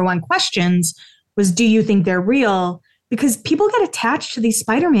our number one questions was, do you think they're real? Because people get attached to these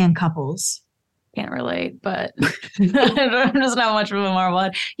Spider-Man couples. Can't relate, but I'm just not much of a Marvel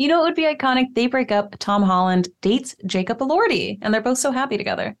head. You know, it would be iconic. They break up. Tom Holland dates Jacob Elordi, and they're both so happy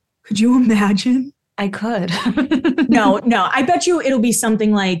together. Could you imagine? I could. No. I bet you it'll be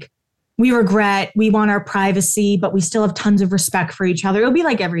something like, we regret, we want our privacy, but we still have tons of respect for each other. It'll be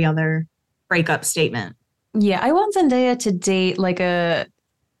like every other breakup statement. Yeah, I want Zendaya to date like a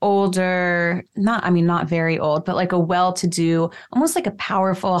older, not very old, but like a well-to-do, almost like a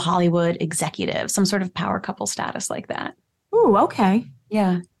powerful Hollywood executive, some sort of power couple status like that. Ooh, okay.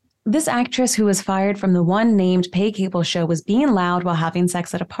 Yeah. This actress who was fired from the one named pay cable show was being loud while having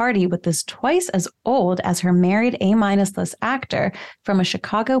sex at a party with this twice as old as her married A-list actor from a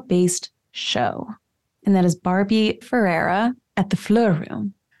Chicago-based show. And that is Barbie Ferreira at the Fleur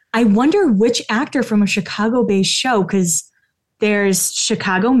Room. I wonder which actor from a Chicago-based show, because there's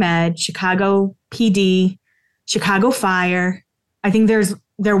Chicago Med, Chicago PD, Chicago Fire. I think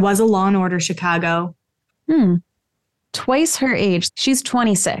there was a Law and Order Chicago. Twice her age. She's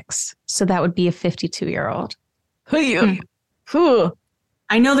 26. So that would be a 52-year-old. I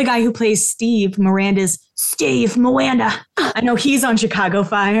know the guy who plays Steve, Miranda's Steve Miranda. I know he's on Chicago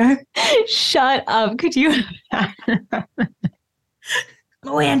Fire. Shut up. Could you?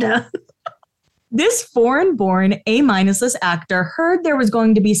 Miranda. This foreign-born A-list actor heard there was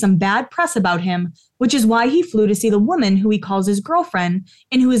going to be some bad press about him, which is why he flew to see the woman who he calls his girlfriend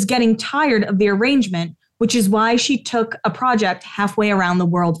and who is getting tired of the arrangement, which is why she took a project halfway around the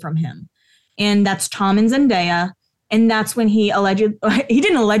world from him. And that's Tom and Zendaya. And that's when he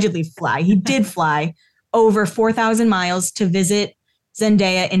didn't allegedly fly. He did fly over 4,000 miles to visit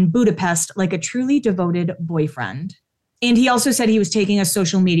Zendaya in Budapest like a truly devoted boyfriend. And he also said he was taking a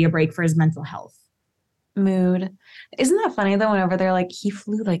social media break for his mental health. Mood. Isn't that funny though, whenever they're like, he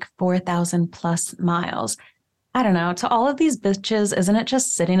flew like 4,000 plus miles. I don't know, to all of these bitches, isn't it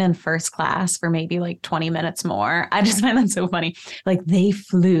just sitting in first class for maybe like 20 minutes more? I just find that so funny. Like they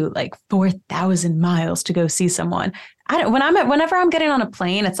flew like 4,000 miles to go see someone. Whenever I'm getting on a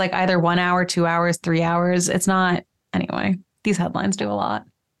plane, it's like either 1 hour, 2 hours, 3 hours. It's not, anyway, these headlines do a lot.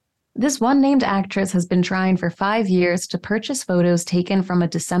 This one named actress has been trying for 5 years to purchase photos taken from a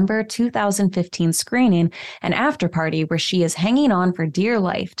December 2015 screening and after party where she is hanging on for dear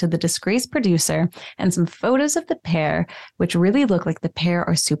life to the disgraced producer and some photos of the pair, which really look like the pair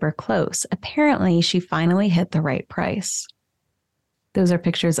are super close. Apparently, she finally hit the right price. Those are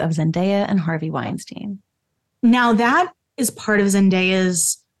pictures of Zendaya and Harvey Weinstein. Now that is part of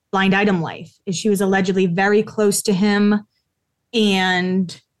Zendaya's blind item life, is she was allegedly very close to him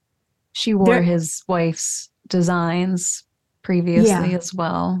and she wore his wife's designs previously as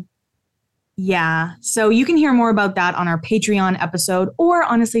well. Yeah. So you can hear more about that on our Patreon episode, or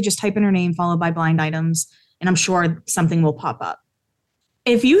honestly, just type in her name followed by blind items, and I'm sure something will pop up.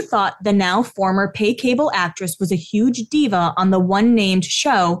 If you thought the now former pay cable actress was a huge diva on the one named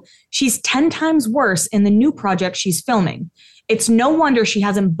show, she's 10 times worse in the new project she's filming. It's no wonder she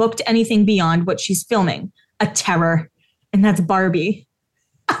hasn't booked anything beyond what she's filming. A terror. And that's Barbie.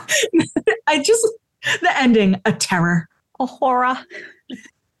 The ending, a terror. A horror. All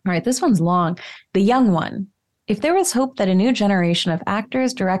right, this one's long. The young one. If there was hope that a new generation of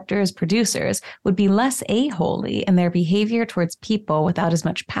actors, directors, producers would be less a-holy in their behavior towards people without as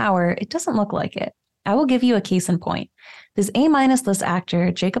much power, it doesn't look like it. I will give you a case in point. This A-list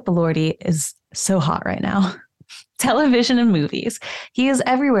actor, Jacob Elordi, is so hot right now. Television and movies. He is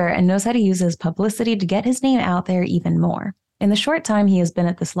everywhere and knows how to use his publicity to get his name out there even more. In the short time he has been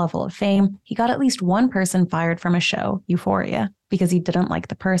at this level of fame, he got at least one person fired from a show, Euphoria, because he didn't like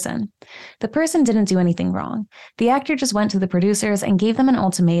the person. The person didn't do anything wrong. The actor just went to the producers and gave them an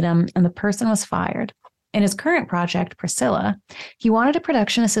ultimatum, and the person was fired. In his current project, Priscilla, he wanted a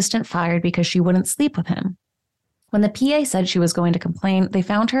production assistant fired because she wouldn't sleep with him. When the PA said she was going to complain, they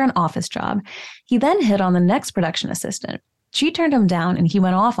found her an office job. He then hit on the next production assistant. She turned him down and he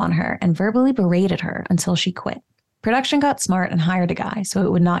went off on her and verbally berated her until she quit. Production got smart and hired a guy so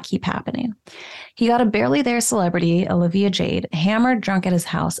it would not keep happening. He got a barely there celebrity, Olivia Jade, hammered drunk at his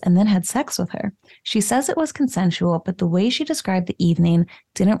house and then had sex with her. She says it was consensual, but the way she described the evening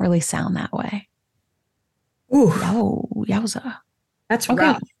didn't really sound that way. Ooh. Yowza. That's okay.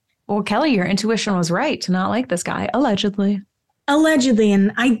 rough. Well, Kelly, your intuition was right to not like this guy, allegedly. Allegedly,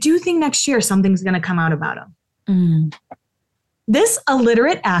 and I do think next year something's going to come out about him. This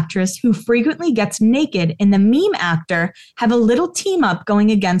illiterate actress who frequently gets naked in the meme actor have a little team up going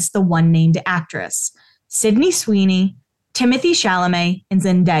against the one named actress, Sydney Sweeney, Timothy Chalamet, and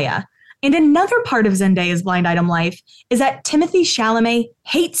Zendaya. And another part of Zendaya's blind item life is that Timothy Chalamet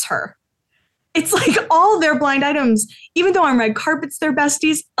hates her. It's like all their blind items, even though on red carpets they're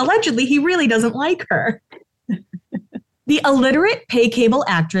besties, allegedly he really doesn't like her. The illiterate pay cable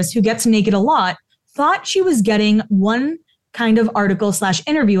actress who gets naked a lot thought she was getting one kind of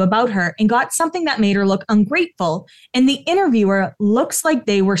article/interview about her and got something that made her look ungrateful. And the interviewer looks like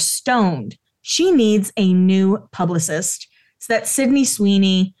they were stoned. She needs a new publicist. So that's Sydney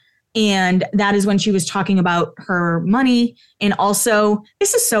Sweeney. And that is when she was talking about her money. And also,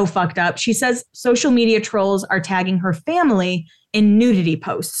 this is so fucked up. She says social media trolls are tagging her family in nudity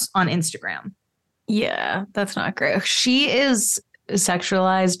posts on Instagram. Yeah, that's not great. She is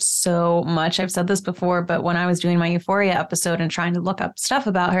sexualized so much. I've said this before, but when I was doing my Euphoria episode and trying to look up stuff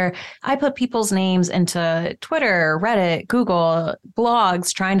about her, I put people's names into Twitter, Reddit, Google,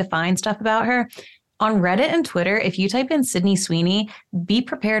 blogs, trying to find stuff about her. On Reddit and Twitter, if you type in Sydney Sweeney, be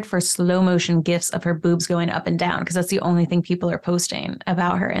prepared for slow motion GIFs of her boobs going up and down because that's the only thing people are posting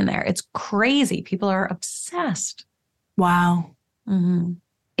about her in there. It's crazy. People are obsessed. Wow. Mm-hmm.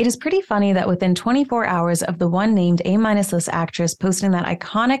 It is pretty funny that within 24 hours of the one named A-list actress posting that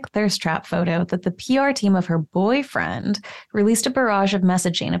iconic thirst trap photo, that the PR team of her boyfriend released a barrage of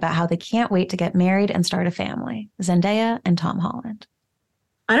messaging about how they can't wait to get married and start a family. Zendaya and Tom Holland.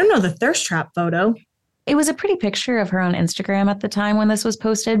 I don't know the thirst trap photo. It was a pretty picture of her on Instagram at the time when this was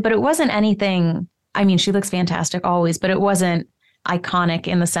posted, but it wasn't anything. I mean, she looks fantastic always, but it wasn't iconic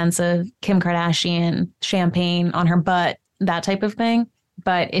in the sense of Kim Kardashian, champagne on her butt, that type of thing.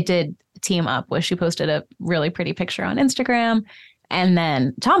 But it did team up with she posted a really pretty picture on Instagram. And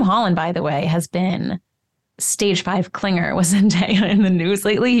then Tom Holland, by the way, has been stage 5 clinger with Zendaya in the news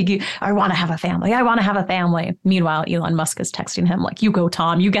lately. I want to have a family. I want to have a family. Meanwhile, Elon Musk is texting him like, you go,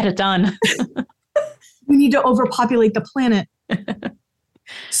 Tom, you get it done. We need to overpopulate the planet.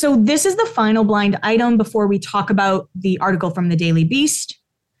 So this is the final blind item before we talk about the article from the Daily Beast.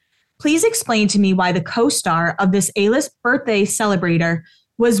 Please explain to me why the co-star of this A-list birthday celebrator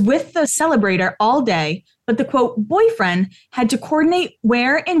was with the celebrator all day, but the quote boyfriend had to coordinate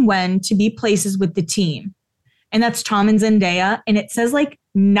where and when to be places with the team. And that's Tom and Zendaya. And it says like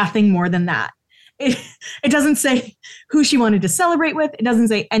nothing more than that. It doesn't say who she wanted to celebrate with. It doesn't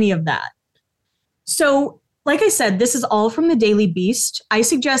say any of that. So, like I said, this is all from the Daily Beast. I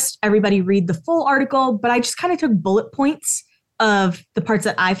suggest everybody read the full article, but I just kind of took bullet points of the parts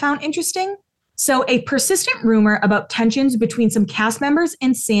that I found interesting. So, a persistent rumor about tensions between some cast members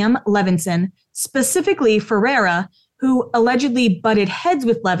and Sam Levinson, specifically Ferreira, who allegedly butted heads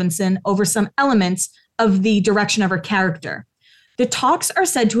with Levinson over some elements of the direction of her character. The talks are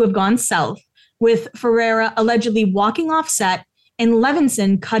said to have gone south, with Ferreira allegedly walking off set and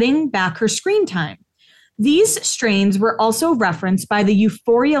Levinson cutting back her screen time. These strains were also referenced by the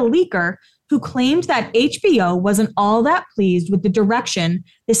Euphoria leaker, who claimed that HBO wasn't all that pleased with the direction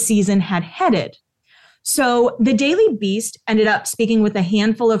the season had headed. So the Daily Beast ended up speaking with a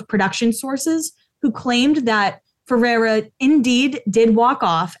handful of production sources who claimed that Ferreira indeed did walk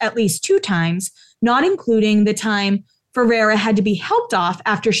off at least 2 times, not including the time Ferreira had to be helped off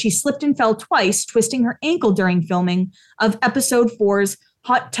after she slipped and fell twice, twisting her ankle during filming of episode 4's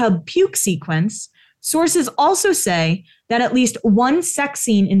hot tub puke sequence. Sources also say that at least one sex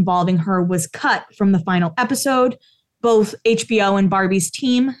scene involving her was cut from the final episode. Both HBO and Barbie's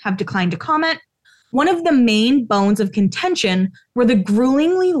team have declined to comment. One of the main bones of contention were the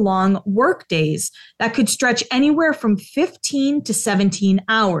gruelingly long work days that could stretch anywhere from 15 to 17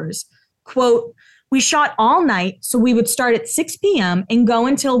 hours. Quote, "We shot all night, so we would start at 6 p.m. and go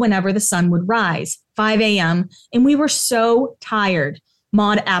until whenever the sun would rise, 5 a.m., and we were so tired,"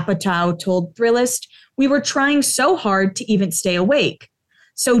 Maud Apatow told Thrillist. "We were trying so hard to even stay awake."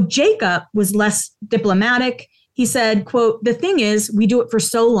 So Jacob was less diplomatic. He said, quote, "The thing is, we do it for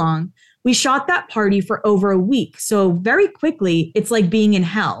so long. We shot that party for over a week. So very quickly, it's like being in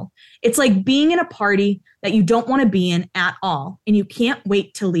hell. It's like being in a party that you don't want to be in at all, and you can't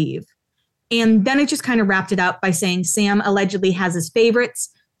wait to leave. And then it just kind of wrapped it up by saying Sam allegedly has his favorites,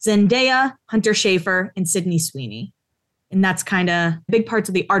 Zendaya, Hunter Schafer, and Sydney Sweeney. And that's kind of big parts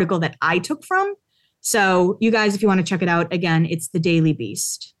of the article that I took from. So you guys, if you want to check it out, again, it's the Daily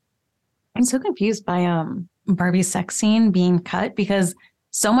Beast. I'm so confused by Barbie's sex scene being cut because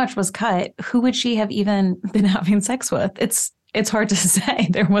so much was cut. Who would she have even been having sex with? It's hard to say.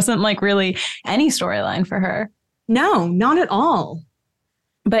 There wasn't like really any storyline for her. No, not at all.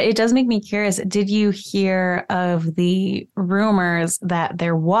 But it does make me curious. Did you hear of the rumors that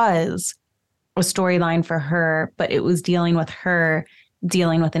there was a storyline for her, but it was dealing with her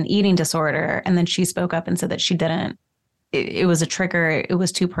dealing with an eating disorder? And then she spoke up and said that she didn't. It was a trigger. It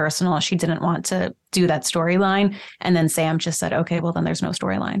was too personal. She didn't want to do that storyline. And then Sam just said, okay, well, then there's no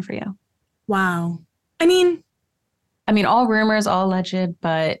storyline for you. Wow. I mean, all rumors, all alleged,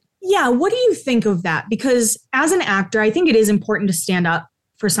 but. Yeah. What do you think of that? Because as an actor, I think it is important to stand up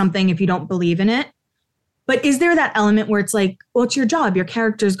for something if you don't believe in it. But is there that element where it's like, well, it's your job. Your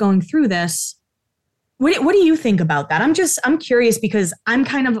character's going through this. What do you think about that? I'm curious because I'm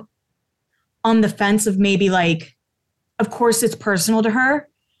kind of on the fence of maybe like, of course it's personal to her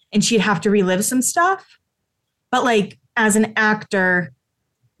and she'd have to relive some stuff. But like as an actor,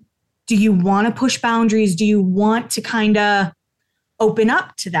 do you want to push boundaries? Do you want to kind of open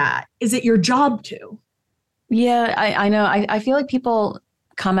up to that? Is it your job to? Yeah, I know. I feel like people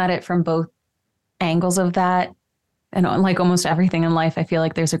come at it from both angles of that. And like almost everything in life, I feel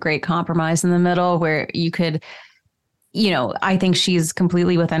like there's a great compromise in the middle where you could, I think she's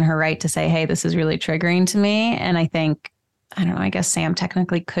completely within her right to say, hey, this is really triggering to me. And I think, I don't know, I guess Sam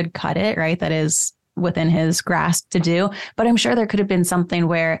technically could cut it, right? That is within his grasp to do. But I'm sure there could have been something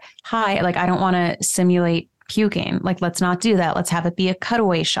where, hi, like, I don't want to simulate puking. Like, let's not do that. Let's have it be a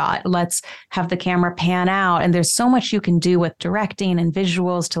cutaway shot. Let's have the camera pan out. And there's so much you can do with directing and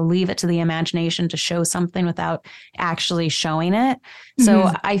visuals to leave it to the imagination to show something without actually showing it. Mm-hmm.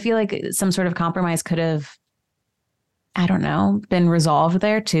 So I feel like some sort of compromise could have, I don't know, been resolved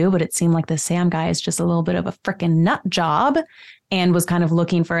there too. But it seemed like the Sam guy is just a little bit of a freaking nut job and was kind of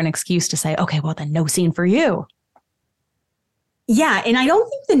looking for an excuse to say, okay, well then no scene for you. Yeah, and I don't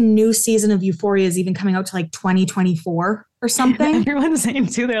think the new season of Euphoria is even coming out to like 2024 or something. Everyone's saying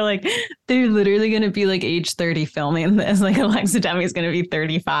too, they're literally going to be like age 30 filming this. Like Alexa Demi is going to be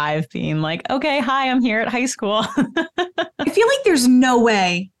 35 being like, okay, hi, I'm here at high school. I feel like there's no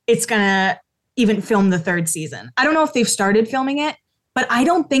way it's going to even film the third season. I don't know if they've started filming it, but I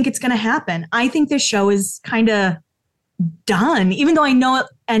don't think it's going to happen. I think this show is kind of done, even though I know it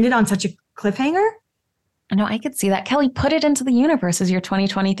ended on such a cliffhanger. No, I could see that. Kelly, put it into the universe as your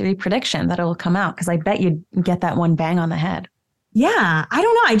 2023 prediction that it will come out, because I bet you'd get that one bang on the head. Yeah, I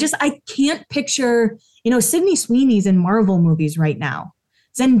don't know. I can't picture, Sydney Sweeney's in Marvel movies right now.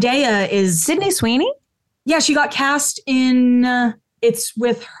 Zendaya is... Sydney Sweeney? Yeah, she got cast in, it's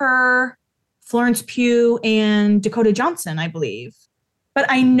with her, Florence Pugh, and Dakota Johnson, I believe. But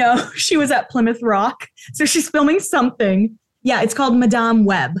I know she was at Plymouth Rock, so she's filming something. Yeah, it's called Madame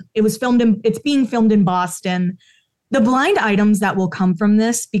Web. It's being filmed in Boston. The blind items that will come from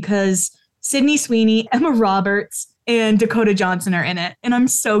this, because Sydney Sweeney, Emma Roberts, and Dakota Johnson are in it. And I'm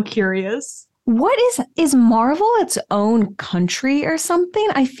so curious. What is Marvel its own country or something?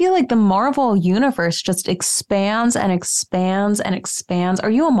 I feel like the Marvel universe just expands and expands and expands.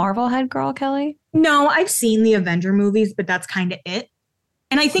 Are you a Marvel head girl, Kelly? No, I've seen the Avenger movies, but that's kind of it.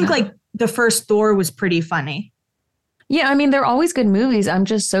 And I think like the first Thor was pretty funny. Yeah, I mean, they're always good movies. I'm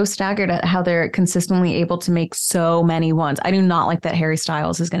just so staggered at how they're consistently able to make so many ones. I do not like that Harry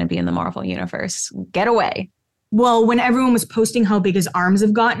Styles is going to be in the Marvel universe. Get away. Well, when everyone was posting how big his arms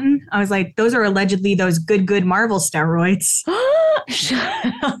have gotten, I was like, those are allegedly those good Marvel steroids.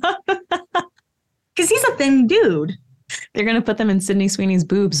 Shut up. Because he's a thin dude. They're going to put them in Sydney Sweeney's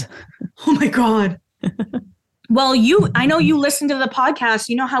boobs. Oh, my God. Well, I know you listen to the podcast.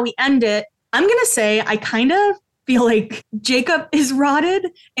 You know how we end it. I'm going to say I kind of feel like Jacob is rotted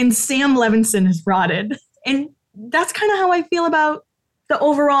and Sam Levinson is rotted. And that's kind of how I feel about the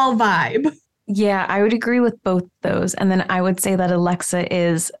overall vibe. Yeah, I would agree with both those. And then I would say that Alexa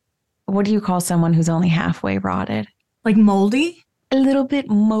is, what do you call someone who's only halfway rotted? Like moldy? A little bit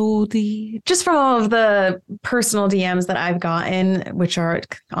moldy. Just from all of the personal DMs that I've gotten, which are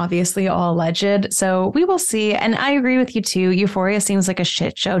obviously all alleged. So we will see. And I agree with you too. Euphoria seems like a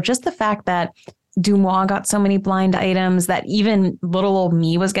shit show. Just the fact that Dumois got so many blind items that even little old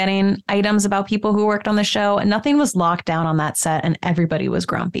me was getting items about people who worked on the show. And nothing was locked down on that set and everybody was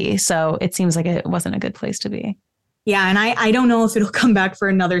grumpy. So it seems like it wasn't a good place to be. Yeah, and I don't know if it'll come back for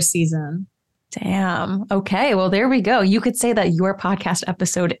another season. Damn. Okay. Well, there we go. You could say that your podcast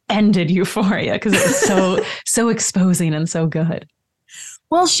episode ended Euphoria because it was so exposing and so good.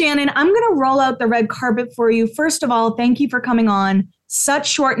 Well, Shannon, I'm going to roll out the red carpet for you. First of all, thank you for coming on. Such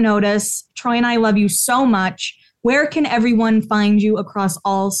short notice. Troy and I love you so much. Where can everyone find you across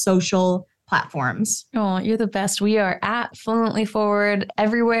all social platforms? Oh, you're the best. We are at Fluently Forward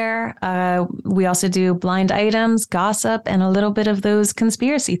everywhere. We also do blind items, gossip, and a little bit of those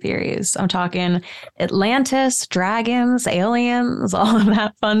conspiracy theories. I'm talking Atlantis, dragons, aliens, all of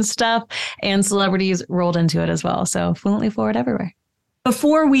that fun stuff, and celebrities rolled into it as well. So Fluently Forward everywhere.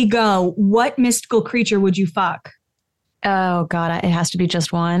 Before we go, what mystical creature would you fuck? Oh, God, it has to be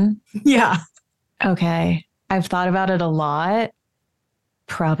just one. Yeah. Okay. I've thought about it a lot.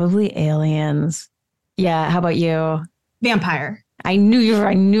 Probably aliens. Yeah. How about you? Vampire. I knew you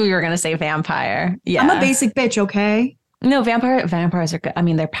were going to say vampire. Yeah. I'm a basic bitch, okay? No, vampires are good. I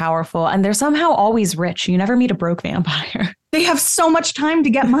mean, they're powerful and they're somehow always rich. You never meet a broke vampire. They have so much time to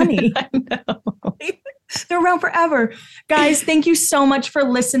get money. I know. They're around forever. Guys, thank you so much for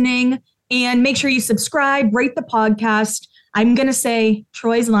listening. And make sure you subscribe, rate the podcast. I'm going to say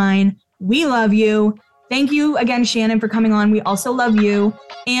Troy's line. We love you. Thank you again, Shannon, for coming on. We also love you.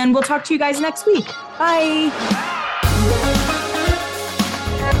 And we'll talk to you guys next week. Bye.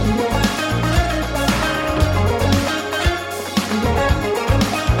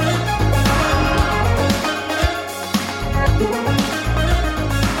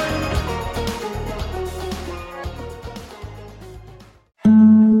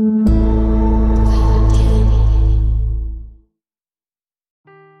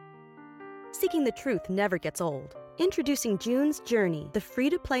 Seeking the truth never gets old. Introducing June's Journey, the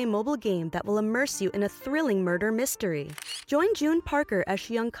free-to-play mobile game that will immerse you in a thrilling murder mystery. Join June Parker as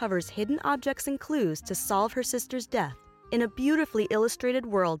she uncovers hidden objects and clues to solve her sister's death in a beautifully illustrated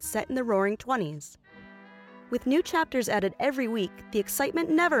world set in the Roaring '20s. With new chapters added every week, the excitement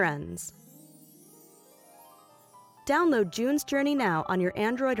never ends. Download June's Journey now on your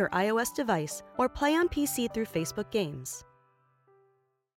Android or iOS device or play on PC through Facebook Games.